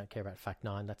I don't care about Fact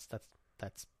 9.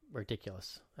 That's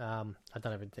ridiculous. I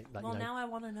don't even think that. Well, you know, now I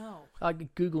want to know.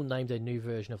 Google named their new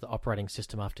version of the operating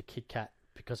system after Kit Kat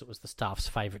because it was the staff's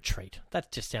favourite treat.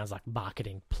 That just sounds like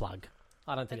marketing plug.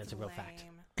 I don't think that's a real fact.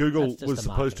 lame. Google That's just was the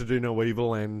supposed to do no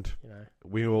evil, and You know.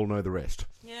 we all know the rest.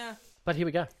 Yeah. But here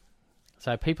we go.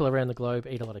 So people around the globe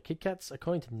eat a lot of Kit Kats.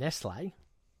 According to Nestle,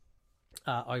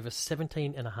 over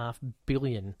 17.5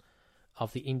 billion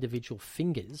of the individual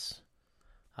fingers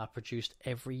are produced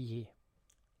every year.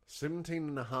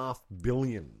 17.5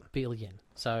 billion. Billion.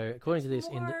 So according to this,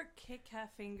 More Kit Kat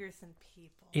fingers than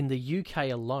people. in the UK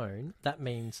alone, that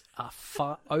means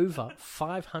over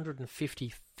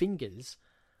 550 fingers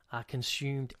are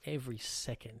consumed every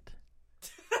second.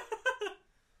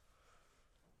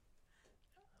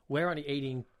 We're only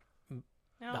eating No,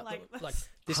 no, like,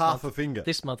 this Half month. a finger.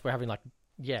 This month we're having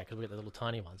because we got the little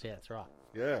tiny ones. Yeah, that's right.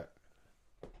 Yeah.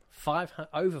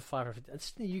 Over 550.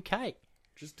 That's in the UK.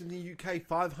 Just in the UK,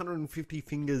 550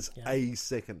 fingers Yeah. a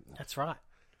second. That's right.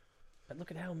 But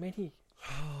look at how many.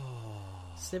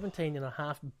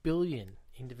 17.5 billion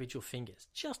individual fingers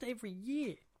just every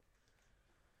year.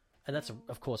 And that's,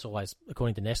 of course, always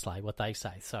according to Nestle, what they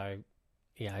say. So,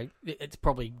 it's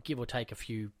probably give or take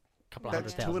couple of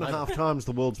That's hundred thousand. 2.5 times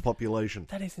the world's population.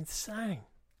 That is insane.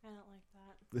 I don't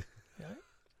like that. You know?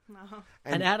 No.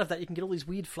 And out of that, you can get all these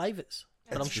weird flavours.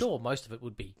 But It's I'm sure most of it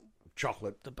would be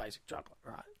chocolate. the basic chocolate,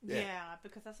 right? Yeah.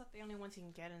 because that's not the only ones you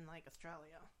can get in like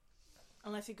Australia,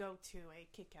 unless you go to a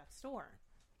Kit Kat store.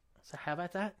 So how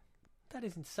about that? That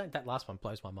is insane. That last one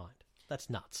blows my mind. That's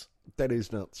nuts. That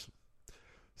is nuts.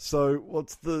 So,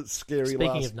 what's the scary Speaking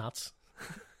last... of nuts,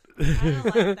 I don't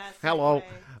like that. Hello.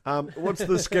 segue. What's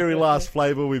the scary last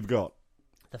flavour we've got?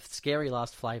 the scary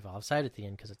last flavour, I'll say it at the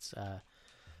end because it's,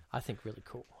 I think, really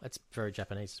cool. It's very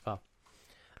Japanese as well.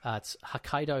 It's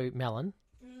Hokkaido melon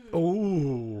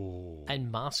Ooh.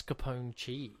 and mascarpone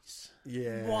cheese.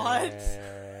 Yeah. What?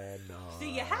 No.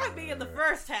 See, you had me in the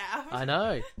first half. I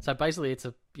know. So basically, it's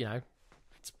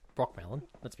it's rock melon.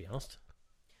 Let's be honest.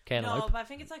 No, Cantaloupe, but I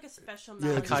think it's like a special Yeah,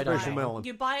 melon. it's a Hokkaido special melon. melon.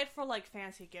 You buy it for like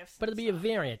fancy gifts. but and it'd be a stuff.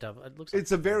 variant of it. Looks like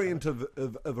It's a variant of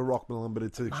a rock melon, but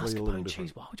it's actually a little mascarpone different.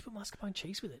 cheese. Why would you put mascarpone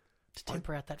cheese with it to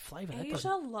temper out that flavour? That Asia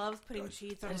doesn't. loves putting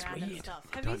cheese on that is random weird. stuff.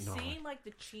 Have you don't know. seen like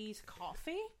the cheese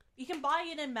coffee? You can buy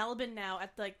it in Melbourne now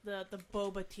at like the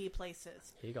boba tea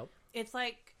places. Here you go. It's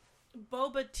like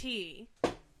boba tea,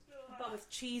 but with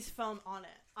cheese foam on it.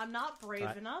 I'm not brave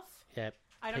Right. enough. Yeah,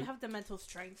 I don't Hey. have the mental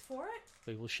strength for it.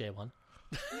 we will share one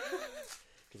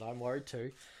because I'm worried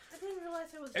too. I didn't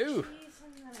realize there was Ooh. cheese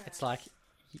in there. It's like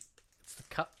it's the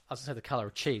I was gonna say the color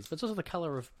of cheese, but it's also the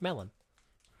color of melon.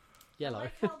 I Yellow.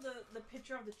 like how the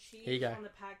picture of the cheese Here you go. on the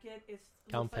packet is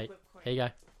Come on, looks like Pete. whipped cream. Here you go.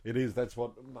 It is. That's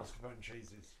what mascarpone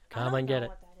cheese is. I Come don't and get know it.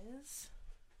 What that is?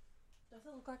 Does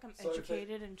it look like I'm So if it-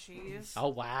 educated in cheese? Oh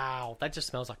wow, that just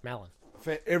smells like melon.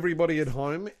 For everybody at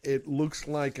home, it looks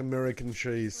like American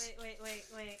cheese. Wait.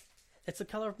 It's the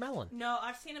color of melon. No,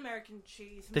 I've seen American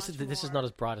cheese. This is much this is more. not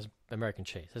as bright as American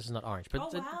cheese. This is not orange, but Oh wow,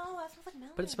 that smells like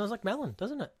melon. but it smells like melon,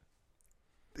 doesn't it?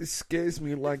 This scares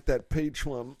me like that peach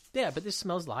one. Yeah, but this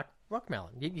smells like rock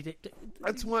melon.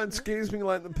 That's why it scares me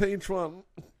like the peach one.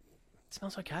 It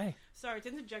smells okay. Sorry, to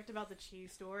interject about the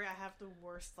cheese story, I have the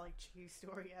worst like cheese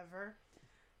story ever.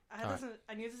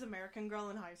 I knew this American girl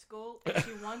in high school, and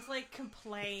she once like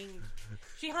complained.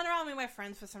 She hung around with my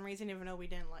friends for some reason, even though we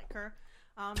didn't like her.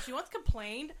 She once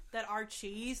complained that our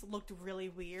cheese looked really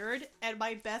weird, and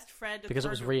my best friend Because it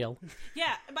was real.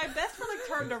 Yeah, and my best friend like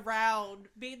turned around,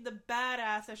 being the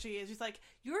badass that she is. She's like,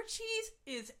 "Your cheese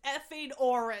is effing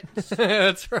orange."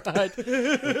 That's right.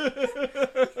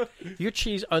 Your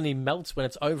cheese only melts when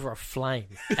it's over a flame.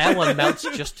 Our one melts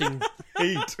just in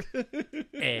Heat.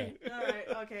 air. All right,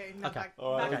 okay, no, Okay. back,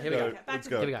 All right, back let's to go. the cat. Back Let's to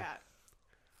go. the Here we go. cat.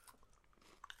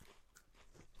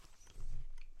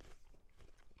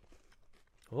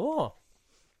 Oh.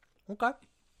 Okay.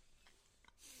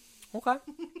 Okay.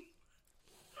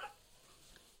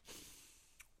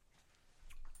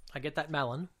 I get that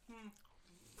melon,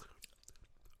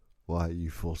 Why are you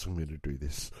forcing me to do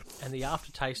this? and the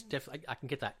aftertaste definitely. I can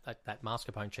get that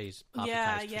mascarpone cheese aftertaste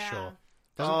Yeah, for yeah. sure.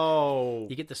 Oh.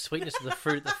 You get the sweetness of the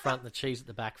fruit at the front and the cheese at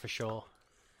the back for sure.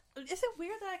 Is it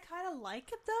weird that I kind of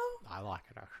like it though? I like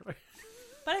it actually.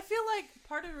 But I feel like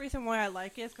part of the reason why I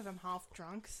like it is because I'm half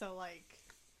drunk. So like,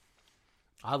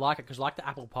 I like it because, like the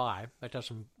apple pie, it does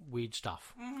some weird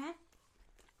stuff.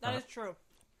 That is true.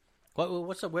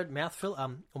 What's the word? Mouthful?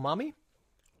 Umami?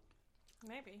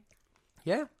 Maybe.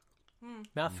 Yeah.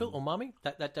 Mouthful, umami?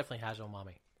 That definitely has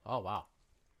umami. Oh, wow.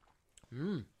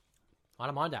 I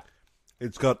don't mind that.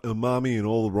 It's got umami in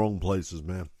all the wrong places,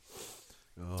 man.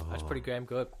 That's pretty damn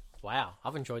good. Wow.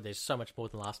 I've enjoyed these so much more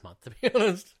than last month, to be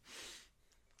honest.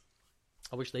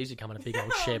 I wish these would come in a big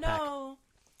old share pack. No.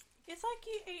 It's like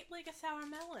you ate like a sour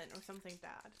melon or something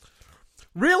bad.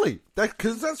 Really?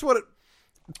 Because that's what it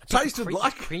tasted Cre-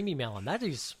 like. Creamy melon. That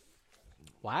is...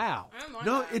 Wow. I don't mind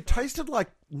No, that, it but- tasted like...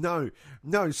 No,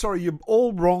 sorry, you're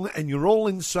all wrong and you're all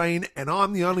insane and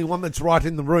I'm the only one that's right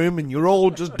in the room and you're all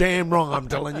just damn wrong, I'm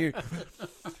telling you.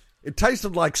 It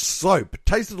tasted like soap. It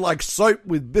tasted like soap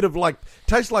with a bit of like...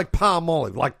 Tastes like palm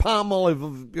olive. Like palm olive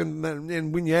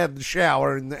and when you have the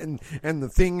shower and the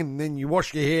thing and then you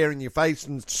wash your hair and your face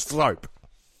and soap.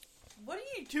 What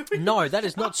are you doing? No, with that the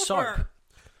is not shower? soap.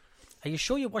 Are you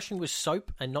sure you're washing with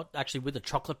soap and not actually with a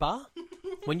chocolate bar?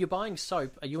 When you're buying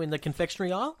soap, are you in the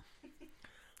confectionery aisle?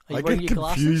 Are you I wearing get your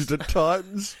glasses? confused at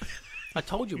times. I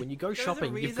told you, when you go There's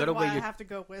shopping, a you've reason got to why wear I your... have to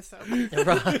go with soap.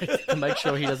 Right, to make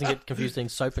sure he doesn't get confused in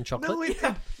soap and chocolate.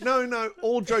 No.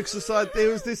 All jokes aside,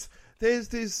 there's this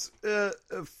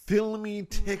filmy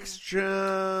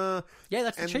texture. Yeah,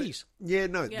 that's the and cheese. Yeah.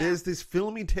 There's this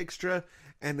filmy texture,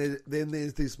 and then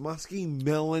there's this musky,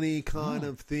 melony kind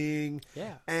of thing.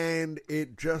 Yeah. And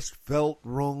it just felt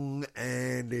wrong,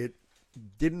 and it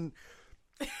didn't.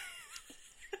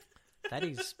 That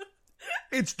is...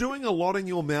 It's doing a lot in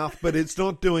your mouth, but it's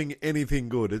not doing anything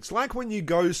good. It's like when you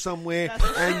go somewhere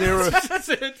and there are. That's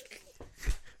it.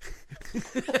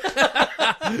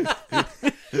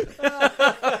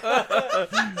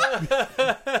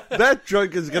 That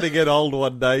joke is going to get old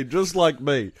one day, just like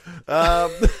me.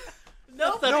 Nope,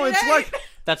 No, it's like.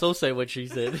 That's also what she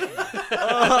said.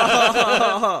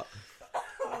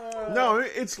 No,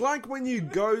 it's like when you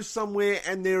go somewhere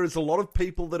and there is a lot of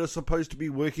people that are supposed to be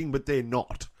working, but they're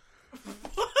not.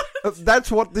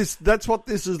 That's what this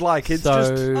is like. It's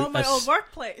just Oh, my old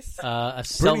workplace. a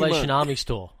Salvation much. Army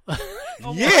store. A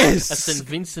yes. St.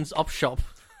 Vincent's op shop.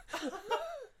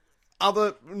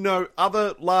 Other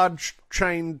large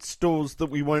chain stores that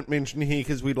we won't mention here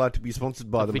because we'd like to be sponsored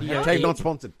by them. Video Okay, E- not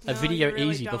sponsored. A No, Video you really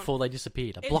Easy don't. before they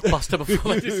disappeared. A Blockbuster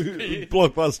before they disappeared.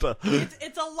 Blockbuster.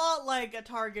 It's a lot like a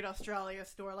Target Australia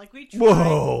store. Like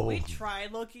Whoa. we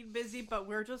tried looking busy, but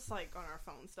we're just like on our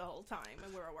phones the whole time,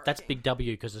 and we're working. That's Big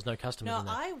W because there's no customers No, in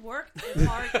there. I worked at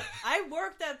Target. I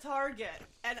worked at Target,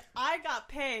 and I got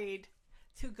paid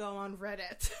to go on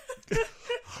Reddit.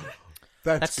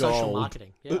 That's social gold.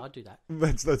 marketing. Yeah, I'd do that.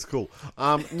 That's cool.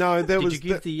 No, there Did was you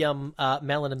give the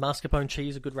melon and mascarpone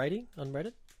cheese a good rating on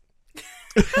Reddit?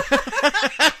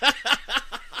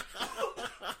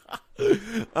 there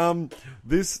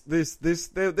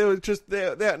was just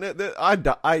I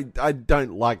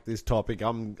don't like this topic.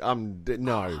 No.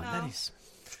 That is...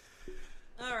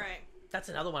 All right. That's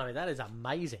another one. I mean, that is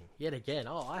amazing. Yet again.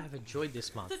 Oh, I have enjoyed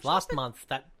this month. Last month,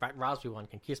 that raspberry one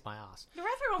can kiss my ass. The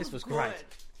raspberry one This was good. great.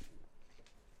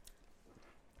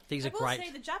 These I are will great.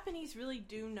 say the Japanese really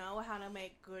do know how to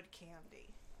make good candy.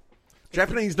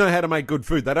 Japanese know how to make good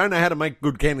food. They don't know how to make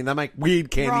good candy. They make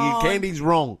weird candy. Wrong. Candy's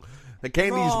wrong. The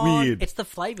candy's Wrong. weird. It's the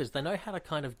flavors. They know how to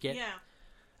kind of get. Yeah.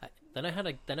 They know how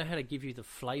to give you the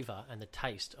flavor and the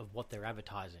taste of what they're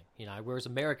advertising. You know, whereas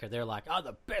America, they're like, "Oh,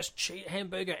 the best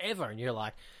hamburger ever," and you're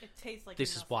like, It tastes like "This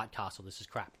is nothing. White Castle. This is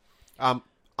crap." I'm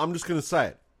just going to say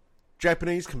it.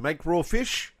 Japanese can make raw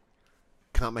fish,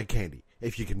 can't make candy.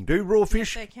 If you can do raw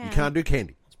fish, they you can. can't do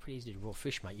candy. It's pretty easy to raw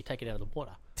fish, mate. You take it out of the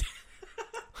water.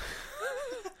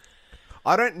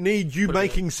 I don't need you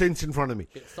making sense in front of me.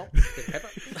 Bit of salt, bit of pepper,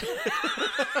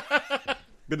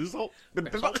 Bit of salt, bit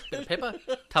of bit of pepper. salt, bit of pepper,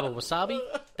 tub of wasabi,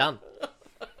 done.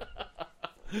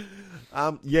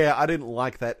 Yeah, I didn't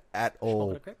like that at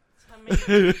all. Chocolate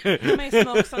crepe. How many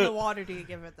smokes on the water do you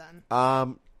give it then?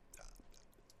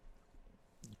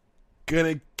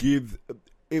 Gonna give...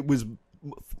 It was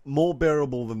more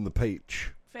bearable than the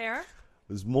peach. Fair.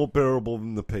 It was more bearable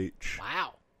than the peach.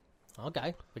 Wow.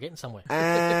 Okay, we're getting somewhere.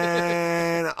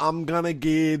 And I'm gonna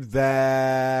give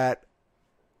that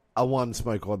a 1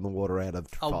 smoke on the water out of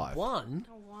 5. A 1?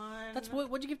 A 1. That's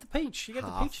what'd you give the peach? You gave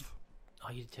the peach. Half.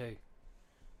 Oh, you did too.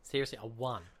 Seriously, a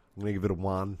 1. I'm gonna give it a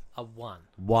 1. A 1.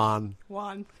 1.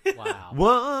 1. Wow.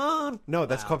 1. No,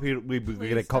 that's Wow. copy. We get a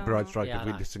Please copyright don't. strike Yeah, if we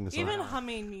I know. just sing the song. Even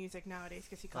humming music nowadays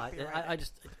gets you copyrighted. I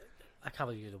just I can't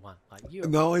believe you the 1. Like you,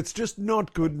 No, it's just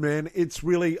not good, man. It's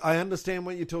really... I understand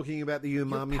what you're talking about, the your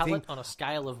umami palate thing. on a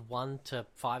scale of 1 to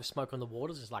 5 smoke on the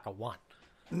waters is like a 1.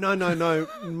 No.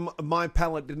 My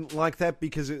palate didn't like that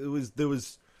because there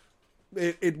was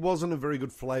It wasn't a very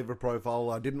good flavor profile.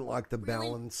 I didn't like the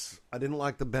balance. And I didn't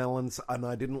like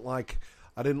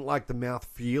the mouth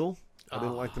feel.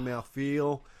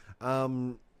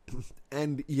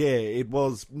 And yeah, it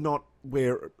was not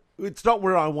where it's not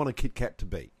where I want a Kit Kat to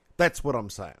be. That's what I'm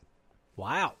saying.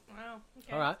 Wow. Wow.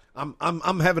 Okay. All right.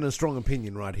 I'm having a strong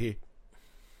opinion right here.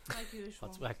 Like usual.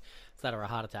 Is that or a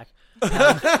heart attack?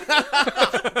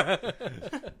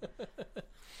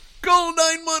 Call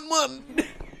 911.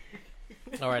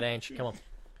 All right, Ange, come on.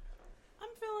 I'm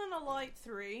feeling a light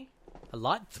 3. A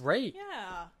light 3.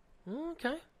 Yeah.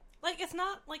 Okay. Like, it's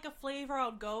not like a flavor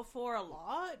I'll go for a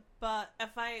lot, but if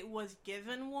I was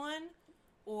given one,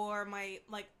 or my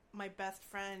best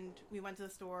friend, we went to the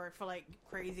store for, like,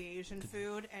 crazy Asian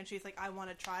food, and she's like, I want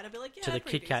to try it, I'd be like, yeah, To the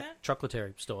pretty Kit Kat decent.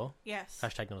 chocolatieri store. Yes.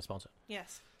 Hashtag not a sponsor.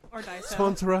 Yes. Or Daiso.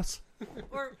 Sponsor us.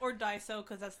 or Daiso,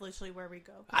 because that's literally where we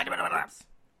go.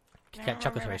 Kit Kat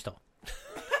chocolatieri store.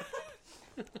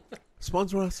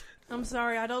 Sponsor us. I'm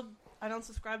sorry, I don't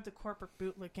subscribe to corporate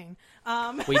bootlicking.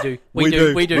 We do. We do.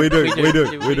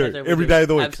 Every day of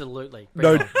the week. Absolutely. Bring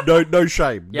No, it on. no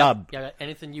shame. None. Yeah,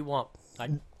 anything you want. Like,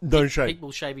 No shame. Pete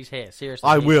will shave his hair. Seriously.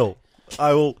 I will.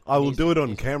 I will He's- do it on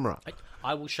he's- camera.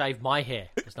 I will shave my hair.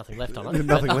 There's nothing left on it.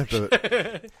 Nothing left of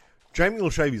it. Jamie will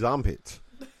shave his armpits.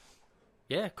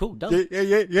 Yeah, cool. Done.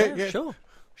 Yeah. Sure.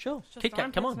 Just Kit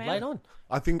Kat, come on, armpits, lay it man. on.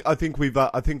 I think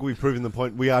we've proven the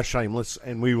point. We are shameless,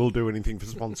 and we will do anything for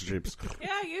sponsorships.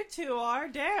 Yeah, you two are.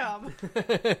 Damn.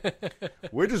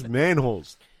 We're just man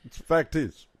whores. The fact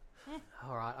is,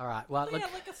 All right. Well, So look, yeah,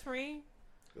 like a 3.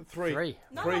 three.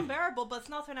 Not unbearable, but it's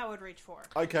nothing I would reach for.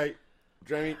 Okay,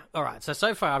 Jamie. All right. So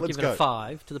far, I've Let's given go. a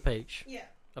 5 to the peach, Yeah.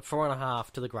 a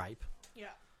 4.5 to the grape. Yeah.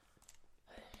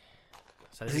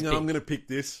 So this Hang is on, big. I'm going to pick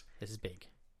this. This is big.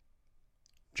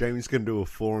 Jamie's going to do a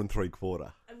 4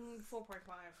 3/4. 4.5.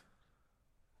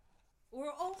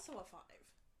 We're also a 5.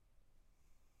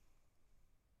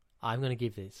 I'm going to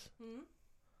give this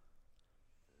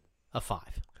a 5.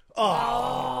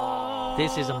 Oh,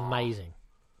 This is amazing.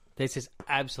 This is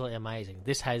absolutely amazing.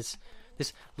 This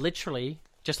literally,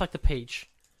 just like the peach,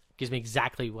 gives me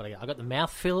exactly what I got. I got the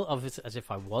mouthfeel of it as if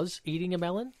I was eating a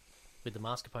melon with the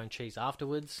mascarpone cheese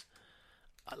afterwards.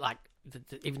 Like,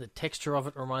 even the texture of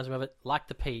it reminds me of it. Like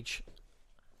the peach,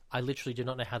 I literally do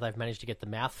not know how they've managed to get the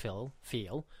mouthfeel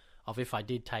feel of if I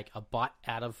did take a bite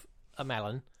out of a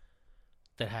melon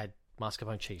that had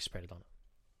mascarpone cheese spread on it.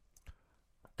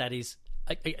 That is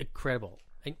incredible.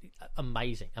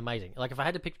 Amazing. Like, if I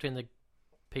had to pick between the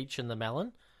peach and the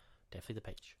melon, definitely the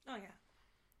peach. Oh, yeah.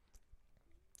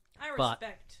 I But-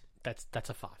 respect. That's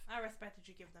a 5. I respect that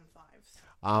you give them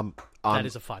 5s. That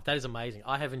is a 5. That is amazing.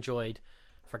 I have enjoyed,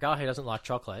 for a guy who doesn't like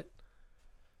chocolate,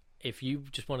 if you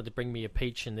just wanted to bring me a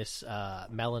peach and this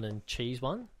melon and cheese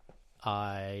one,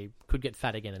 I could get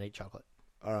fat again and eat chocolate.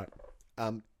 all right.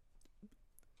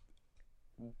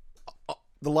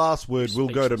 The last word will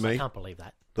go to Speechless. I me. can't believe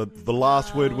that. The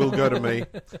last word will go to me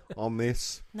on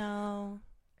this. No.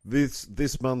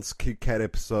 This month's Kit Kat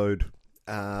episode,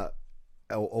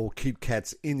 or Kit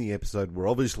Kats in the episode, were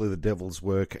obviously the devil's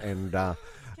work, and Can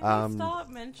you stop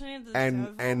mentioning the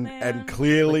devil, and man? The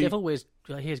clearly, devil wears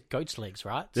he has goat's legs,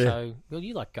 right? Yeah. So, well,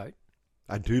 you like goat.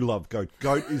 I do love goat.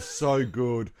 Goat is so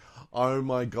good. Oh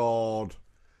my god,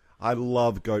 I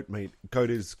love goat meat. Goat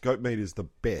meat is the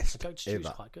best Goat stew is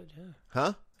ever. quite good. Yeah.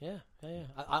 Huh? Yeah.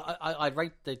 I'd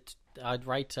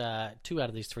rate 2 out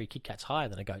of these 3 Kit Kats higher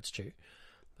than a goat stew,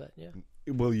 but yeah.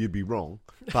 Well, you'd be wrong.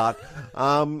 But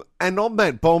and on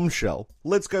that bombshell,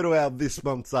 let's go to our this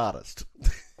month's artist.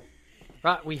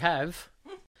 Right, we have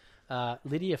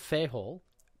Lydia Fairhall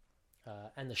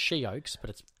and the She Oaks,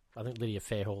 but I think Lydia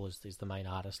Fairhall is the main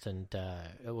artist, and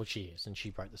well, she is, and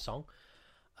she wrote the song.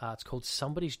 It's called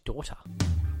Somebody's Daughter.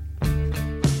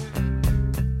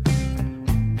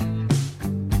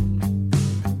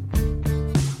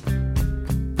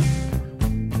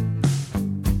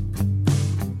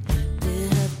 There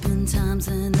have been times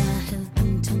when I have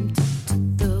been tempted to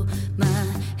throw my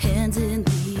hands in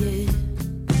the air,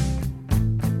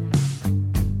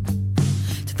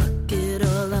 to fuck it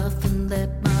all off and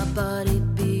let my body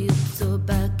be absorbed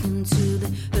back into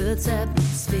the earth's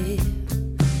atmosphere.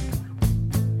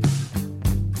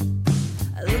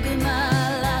 I look at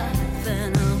my life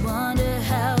and I wonder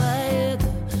how I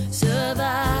ever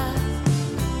survived.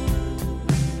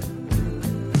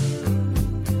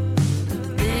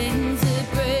 Things that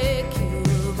break you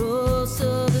are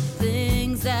also the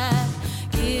things that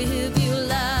give you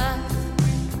life.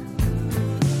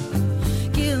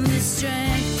 Give me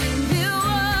strength, give me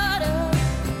water,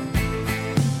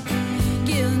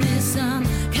 give me some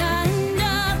kind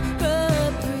of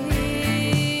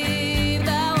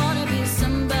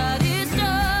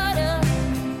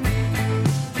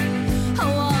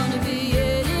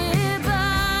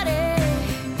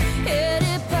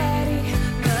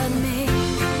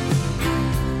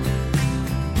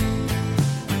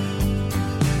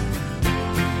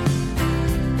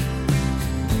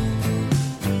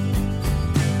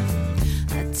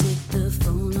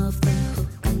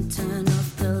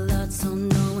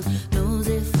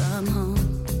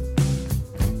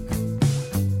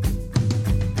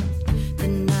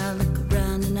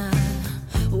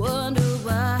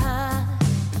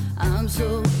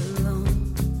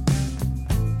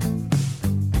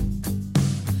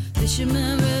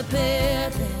women repair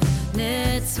their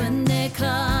nets when they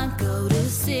can't go to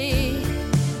sea.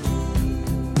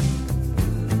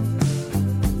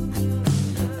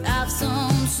 I've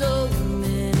sewn so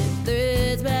many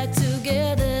threads back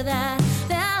together that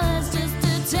now it's just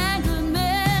a tangled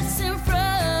mess in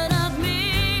front of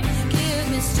me.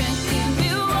 Give me strength, give me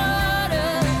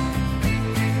water,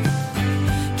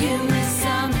 give me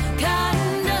some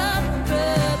kind of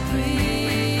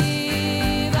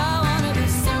reprieve. I wanna be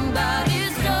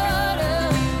somebody's daughter.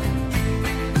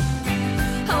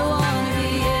 I wanna be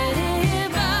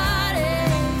anybody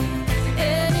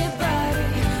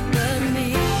but me.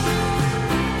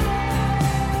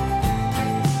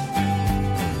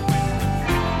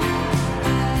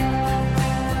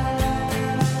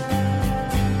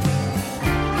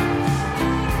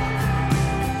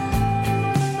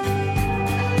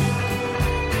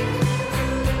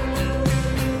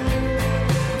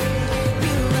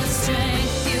 You are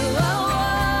strength, you are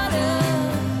water.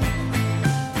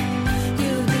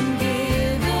 You've been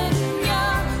given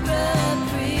your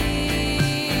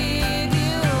reprieve.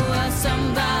 You are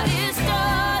somebody's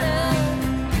daughter,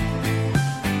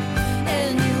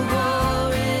 and you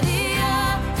already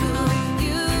are who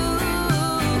you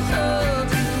hope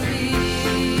to be.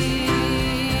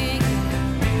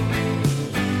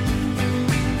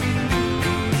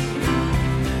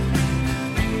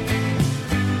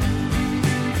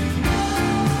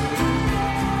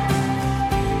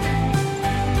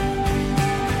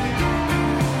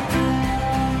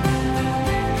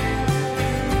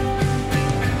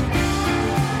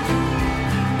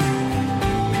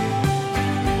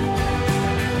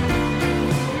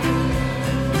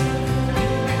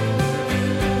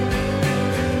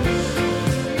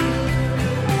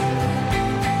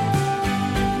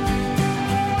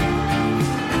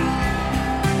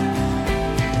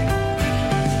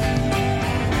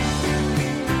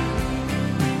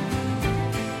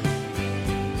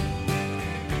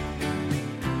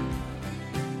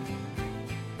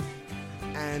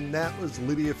 And that was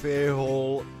Lydia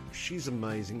Fairhall. She's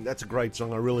amazing. That's a great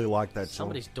song. I really like that song.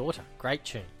 Somebody's daughter. Great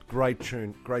tune. Great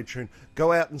tune. Great tune.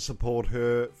 Go out and support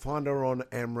her. Find her on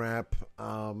AMRAP.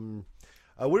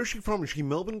 Where is she from? Is she a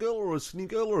Melbourne girl or a Sydney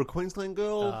girl or a Queensland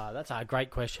girl? That's a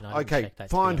great question. I didn't Okay, check that,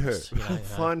 to be find her. honest.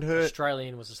 Find her.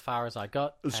 Australian was as far as I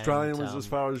got. Australian and, was as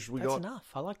far as we that's got.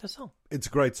 enough. I like the song. It's a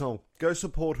great song. Go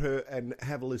support her and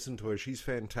have a listen to her. She's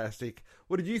fantastic.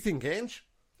 What did you think, Ange?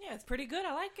 Yeah, it's pretty good.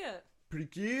 I like it. Pretty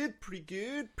good, pretty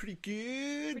good, pretty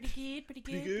good. Pretty good, pretty good,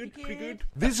 Pretty good, pretty pretty good. good.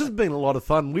 This has been a lot of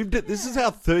fun. This is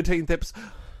our 13th episode.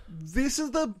 This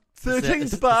is the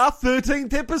 13th bar,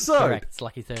 13th episode. Correct. It's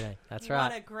Lucky 13. That's What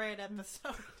right. a great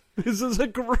episode. This is a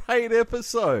great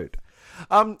episode.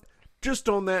 Just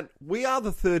on that, we are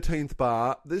the 13th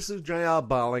bar. This is JR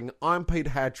Barling. I'm Pete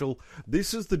Hatchell.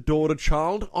 This is the daughter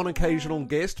child, on occasional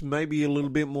guest, maybe a little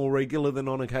bit more regular than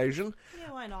on occasion.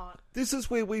 Yeah, why not? This is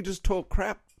where we just talk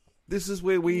crap. This is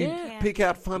where we pick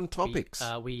out fun topics.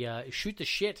 We shoot the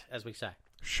shit, as we say,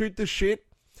 Shoot the shit.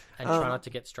 and try not to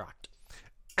get struck.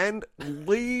 And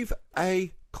leave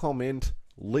a comment.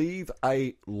 Leave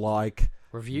a like.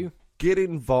 Review. Get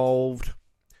involved.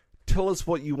 Tell us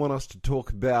what you want us to talk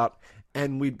about.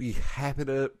 And we'd be happy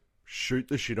to shoot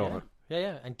the shit on it.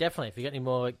 Yeah, and definitely, if you got any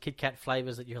more Kit Kat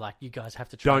flavors that you're like, you guys have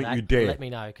to try Don't that, you dare. let me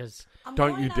know, because... I'm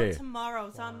Don't going you dare. out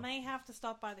tomorrow, so I may have to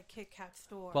stop by the Kit Kat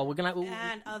store. Well,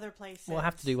 and other places. We'll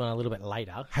have to do one a little bit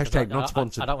later. 'cause Hashtag I- not I-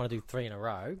 sponsored. I don't want to do 3 in a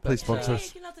row. But, Please sponsor Yeah,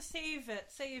 us. you have to save it,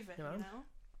 you know?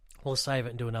 We'll save it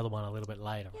and do another one a little bit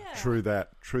later. Yeah. True that.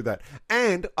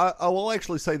 And I will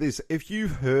actually say this. If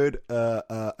you've heard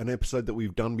an episode that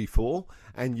we've done before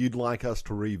and you'd like us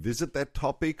to revisit that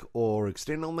topic or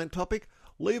extend on that topic,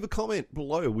 leave a comment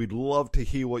below. We'd love to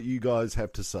hear what you guys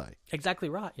have to say. Exactly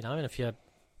right, and if you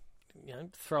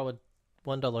throw a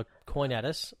 $1 coin at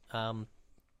us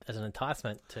as an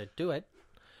enticement to do it,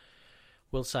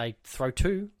 we'll say throw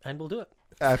 2 and we'll do it.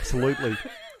 Absolutely.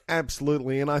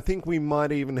 Absolutely. And I think we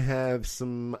might even have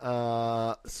some...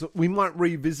 we might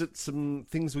revisit some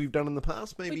things we've done in the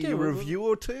past. Maybe do. a review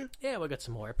or two. Yeah, we've got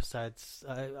some more episodes,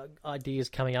 ideas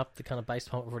coming up that kind of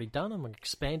based on what we've already done, and we'll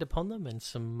expand upon them and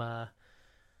some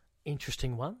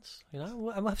interesting ones, and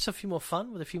we'll have a few more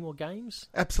fun with a few more games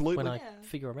Absolutely. when I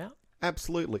figure them out.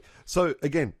 Absolutely. So,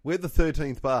 again, we're the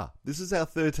 13th bar. This is our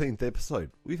 13th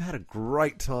episode. We've had a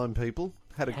great time, people.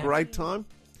 Had a great time.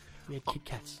 We had Kit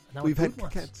Kats. And they were We've had good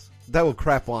ones. cats. They were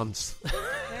crap ones. They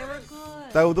were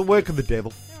good. They were the work of the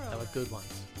devil. They were good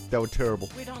ones. They were terrible.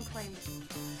 We don't claim it.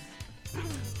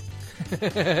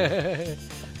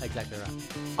 Exactly right.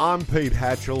 I'm Pete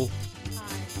Hatchell,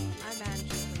 Hi, I'm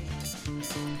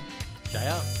Angela.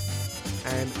 JR.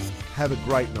 and have a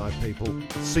great night, people.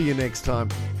 See you next time.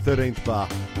 13th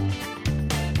Bar.